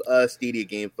do Stadia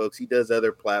game, folks. He does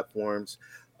other platforms.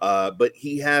 But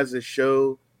he has a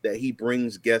show that he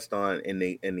brings guests on and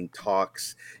he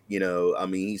talks.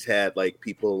 He's had like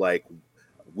people like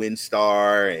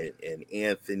Winstar and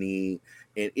Anthony,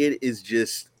 and it is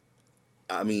just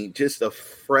just a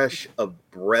fresh of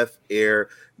breath air,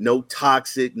 no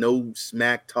toxic, no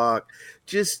smack talk,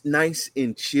 just nice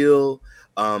and chill.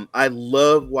 I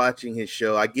love watching his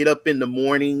show. I get up in the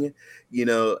morning,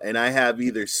 and I have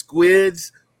either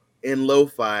Squids and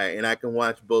Lo-Fi, and I can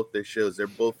watch both their shows. They're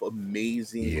both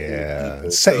amazing. Yeah,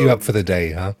 set you up for the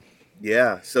day, huh?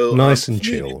 Yeah, so nice and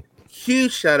chill.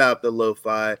 Huge shout out to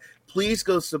Lo-Fi. Please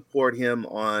go support him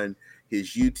on his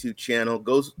YouTube channel.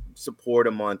 Go support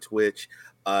him on Twitch.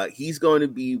 He's going to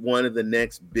be one of the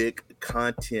next big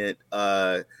content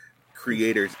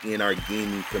creators in our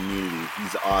gaming community.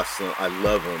 He's awesome. I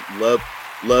love him.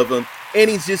 Love him. And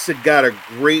he's just got a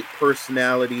great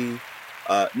personality.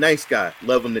 Nice guy.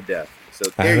 Love him to death.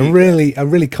 So and a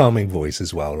really calming voice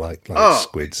as well, like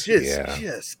Squids.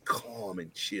 Just calm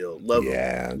and chill. Love him.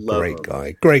 Yeah, great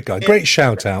guy. Great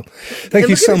shout out. Thank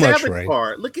you so much, Ray.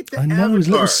 Look at the I know his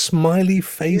little smiley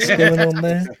face going on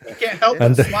there. You can't help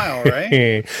but smile, right?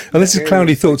 And this is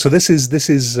Cloudy Thoughts. So this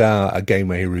is a game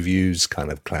where he reviews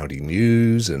kind of cloudy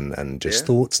news and just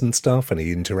thoughts and stuff, and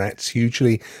he interacts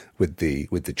hugely with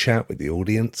the chat, with the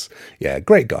audience. Yeah,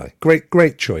 great guy.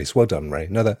 Great choice. Well done, Ray.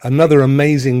 Another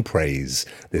amazing praise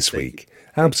this week.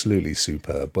 Absolutely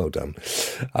superb. Well done.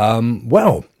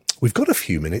 we've got a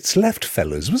few minutes left,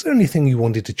 fellas. Was there anything you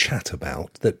wanted to chat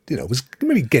about that, was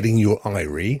maybe getting your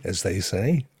irie, as they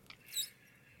say?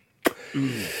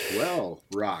 Well,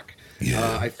 Rock,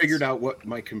 I figured out what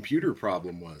my computer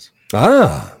problem was.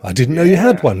 I didn't know you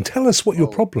had one. Tell us what your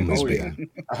problem has been.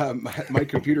 Yeah. My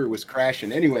computer was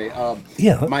crashing. Anyway,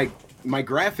 my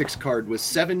graphics card was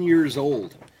 7 years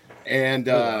old, and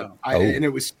and it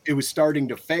was starting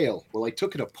to fail. Well, I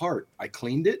took it apart. I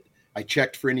cleaned it. I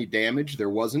checked for any damage. There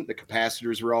wasn't. The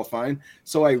capacitors were all fine.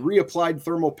 So I reapplied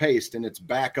thermal paste, and it's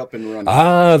back up and running.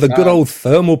 The good old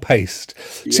thermal paste.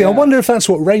 Yeah. See, I wonder if that's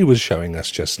what Ray was showing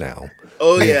us just now.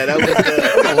 Oh, yeah. That was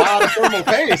a lot of thermal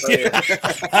paste.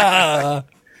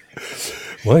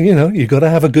 Well, you got to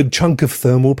have a good chunk of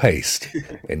thermal paste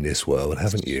in this world,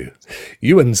 haven't you?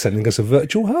 Ewan sending us a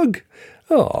virtual hug.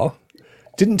 Oh,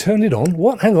 didn't turn it on.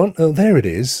 What? Hang on. Oh, there it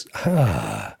is.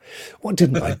 What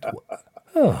didn't I...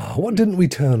 what didn't we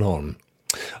turn on?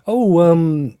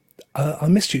 I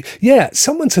missed you. Yeah,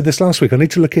 someone said this last week. I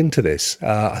need to look into this.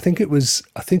 I think it was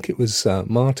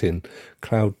Martin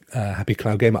Cloud, Happy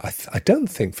Cloud Gamer. I don't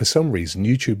think for some reason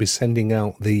YouTube is sending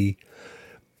out the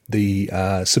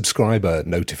subscriber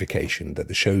notification that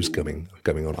the show's going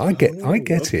on. I get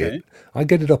it. I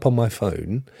get it up on my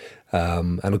phone.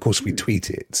 And of course we tweet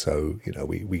it, so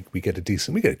we get a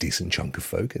decent chunk of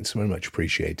folk. It's very much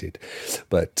appreciated.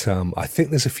 But I think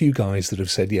there's a few guys that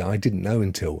have said, I didn't know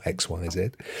until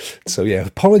XYZ. So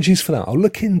apologies for that. I'll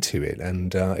look into it,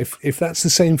 and if that's the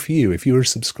same for you, if you're a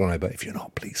subscriber, if you're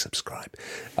not, please subscribe.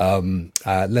 Then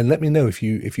let me know if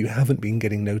you haven't been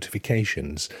getting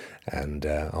notifications, and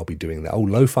I'll be doing that.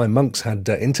 Lo-Fi Monks had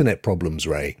internet problems,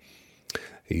 Ray.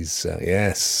 He's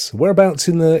yes. Whereabouts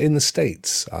in the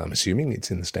States? I'm assuming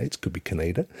it's in the States. Could be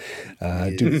Canada.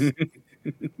 I'm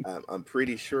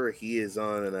pretty sure he is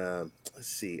on. Let's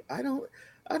see. I don't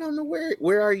know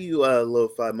where are you,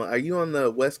 Lo-Fi? Are you on the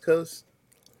West Coast?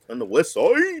 On the West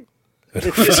Side?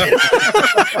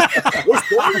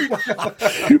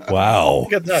 Wow.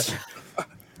 Look at that.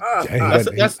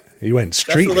 He went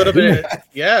street. That's a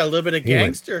little bit of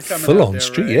gangster coming full out on there,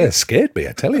 street. right? Yeah, scared me.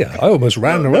 I tell you, I almost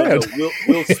ran around. No,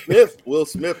 Will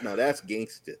Smith. Now that's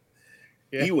gangster.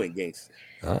 Yeah. He went gangster.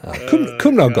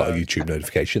 Kumna got a YouTube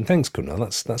notification. Thanks,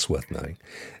 Kumna. That's worth knowing.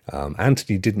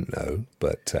 Anthony didn't know,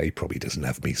 but he probably doesn't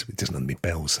have me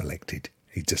bell selected.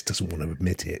 He just doesn't want to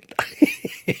admit it.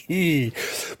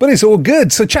 But it's all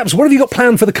good. So, chaps, what have you got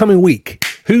planned for the coming week?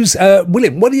 Who's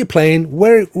William? What are you playing?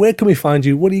 Where can we find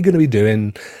you? What are you going to be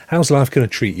doing? How's life going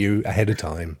to treat you ahead of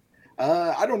time?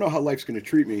 I don't know how life's going to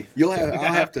treat me. I'll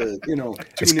have to,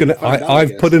 It's going to.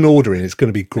 I've put an order in. It's going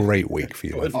to be a great week for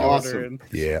you. Awesome.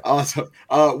 Yeah. Awesome.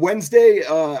 Wednesday,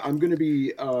 I'm going to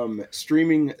be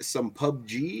streaming some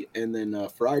PUBG, and then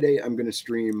Friday, I'm going to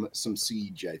stream some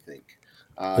Siege. I think.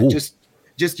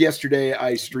 Just yesterday,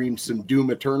 I streamed some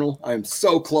Doom Eternal. I'm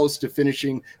so close to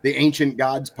finishing the Ancient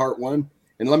Gods Part 1.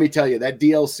 And let me tell you, that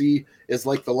DLC is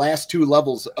like the last 2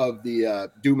 levels of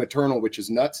the Doom Eternal, which is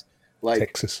nuts. Like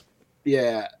Texas.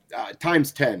 Yeah,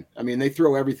 times 10. I mean, they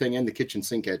throw everything in the kitchen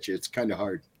sink at you. It's kind of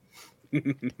hard.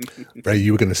 Ray,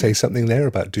 you were going to say something there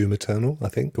about Doom Eternal, I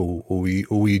think, or were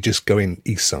you just going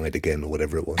east side again, or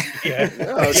whatever it was?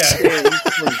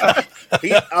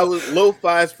 I was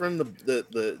Lo-Fi's from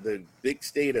the big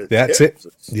state of That's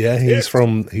Texas. It. Yeah, he's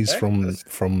from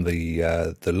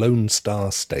the Lone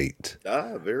Star State.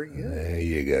 Very good. There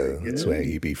you go. That's where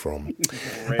he be from.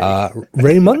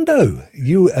 Raymundo,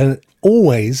 you are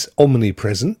always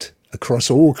omnipresent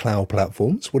across all cloud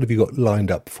platforms. What have you got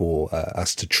lined up for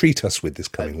us to treat us with this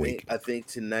coming week? I think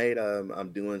tonight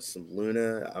I'm doing some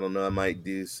Luna. I don't know. I might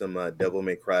do some Devil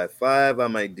May Cry 5. I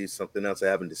might do something else. I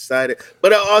haven't decided.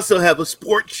 But I also have a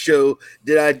sports show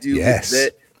that I do at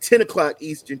 10 o'clock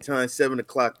Eastern time, 7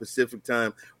 o'clock Pacific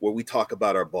time, where we talk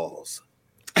about our balls.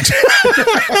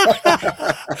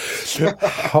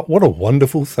 What a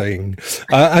wonderful thing.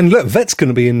 And look, Vet's going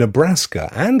to be in Nebraska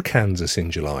and Kansas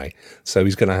in July, so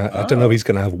he's going to I don't know if he's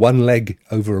going to have one leg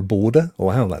over a border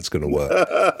or how that's going to work,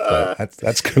 but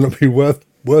that's going to be worth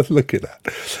looking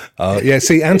at.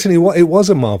 See, Anthony, it was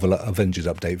a Marvel Avengers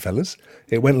update, fellas.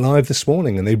 It went live this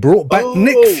morning and they brought back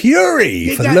Nick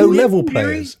Fury for low level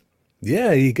players. Yeah,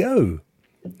 there you go.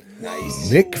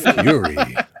 Nice. Nick Fury.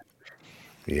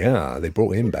 Yeah, they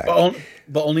brought him back. But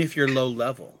only if you're low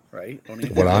level, right?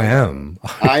 Well, I am.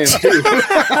 I am too.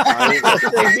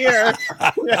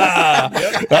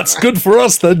 That's good for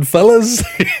us then, fellas.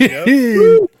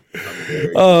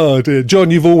 Oh, dear.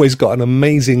 John, you've always got an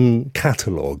amazing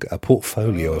catalogue, a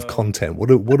portfolio of content.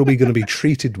 What are we going to be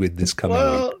treated with this coming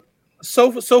week?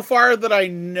 So far that I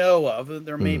know of,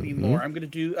 there may be more. I'm going to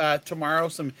do tomorrow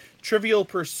some Trivial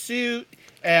Pursuit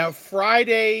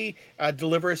Friday,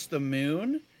 Deliver Us the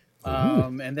Moon.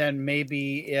 And then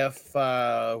maybe if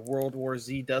World War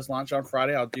Z does launch on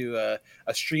Friday, I'll do a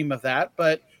stream of that.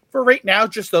 But for right now,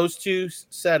 just those two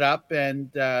set up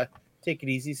and take it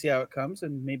easy, see how it comes,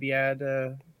 and maybe add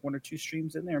 1 or 2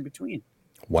 streams in there in between.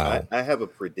 Wow! I have a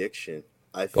prediction.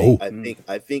 I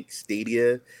think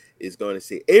Stadia is going to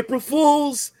say April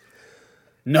Fools.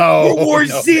 No, World War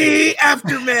Z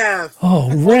aftermath. Oh,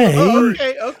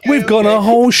 Ray, we've got a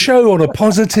whole show on a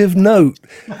positive note,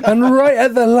 and right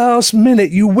at the last minute,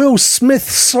 you Will Smith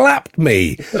slapped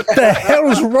me. The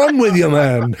hell's wrong with you,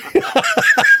 man?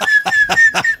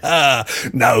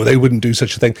 No, they wouldn't do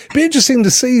such a thing. Be interesting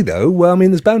to see, though. Well, I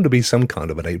mean, there's bound to be some kind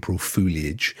of an April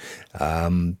Foolage,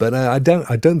 but I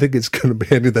don't think it's going to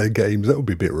be any of their games. That would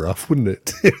be a bit rough, wouldn't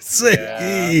it? I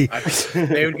think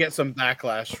they would get some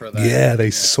backlash for that. Yeah,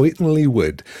 they certainly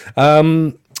would.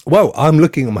 Well, I'm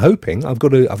hoping I've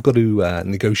got to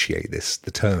negotiate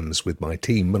the terms with my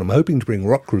team, but I'm hoping to bring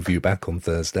Rock Review back on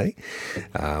Thursday,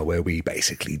 where we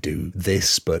basically do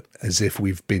this, but as if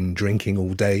we've been drinking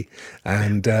all day,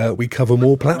 and we cover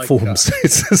more platforms.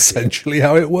 It's essentially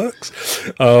how it works,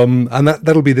 and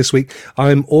that'll be this week.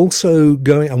 I'm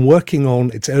working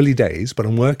on. It's early days, but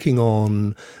I'm working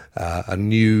on a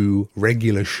new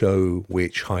regular show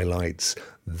which highlights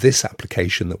this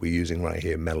application that we're using right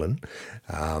here, Melon,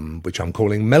 which I'm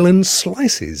calling Melon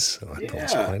Slices. I thought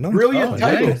it's quite nice. Brilliant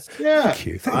title. Nice. Yeah. Thank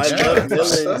you. Thanks,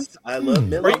 I love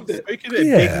melons.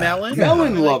 Big Melon.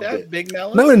 Melon loved it. Big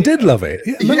Melon. Melon did love it.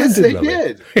 Yeah, Melon yes, did they love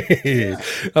did.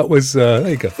 It. That was, there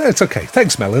you go. That's okay.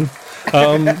 Thanks, Melon.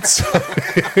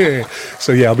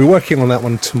 So yeah, I'll be working on that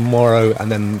one tomorrow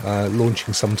and then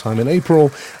launching sometime in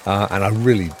April. And I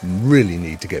really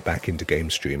need to get back into game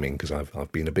streaming because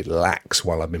I've been a bit lax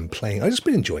while I've been playing. I've just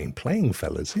been enjoying playing,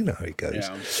 fellas. You know how it goes.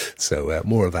 Yeah. So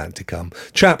more of that to come.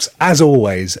 Chaps, as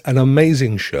always, an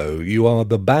amazing show. You are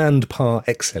the band par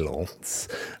excellence,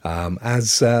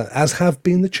 as have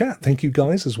been the chat. Thank you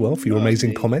guys as well for your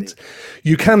amazing comments.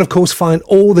 You can, of course, find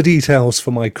all the details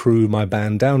for my crew, my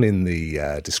band, down in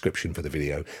the description for the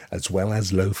video, as well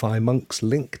as Lo-Fi Monk's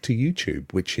link to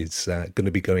YouTube, which is going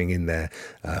to be going in there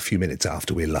a few minutes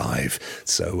after we're live.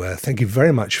 So thank you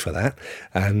very much for that.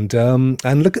 And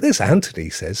look at this. Anthony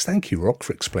says, thank you, Rock,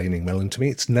 for explaining Melon to me.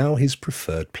 It's now his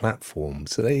preferred platform.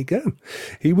 So there you go.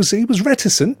 He was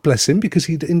reticent, bless him, because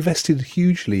he'd invested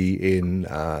hugely in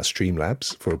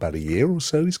Streamlabs for about a year or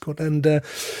so.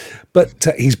 But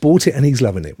he's bought it and he's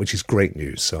loving it, which is great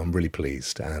news. So I'm really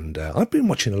pleased. And I've been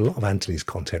watching a lot of Anthony's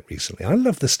content recently. I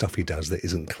love the stuff he does that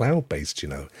isn't cloud-based, you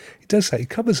know. He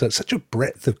covers such a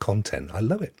breadth of content. I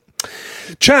love it.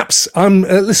 Chaps,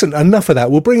 listen, enough of that.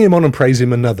 We'll bring him on and praise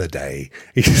him another day.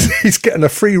 He's getting a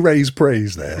free raised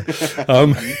praise there.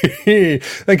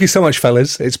 Thank you so much,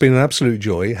 fellas. It's been an absolute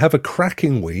joy. Have a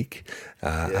cracking week,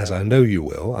 as I know you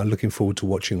will. I'm looking forward to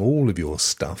watching all of your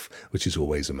stuff, which is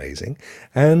always amazing.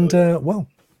 And, well,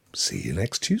 see you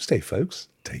next Tuesday, folks.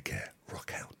 Take care.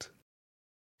 Rock out.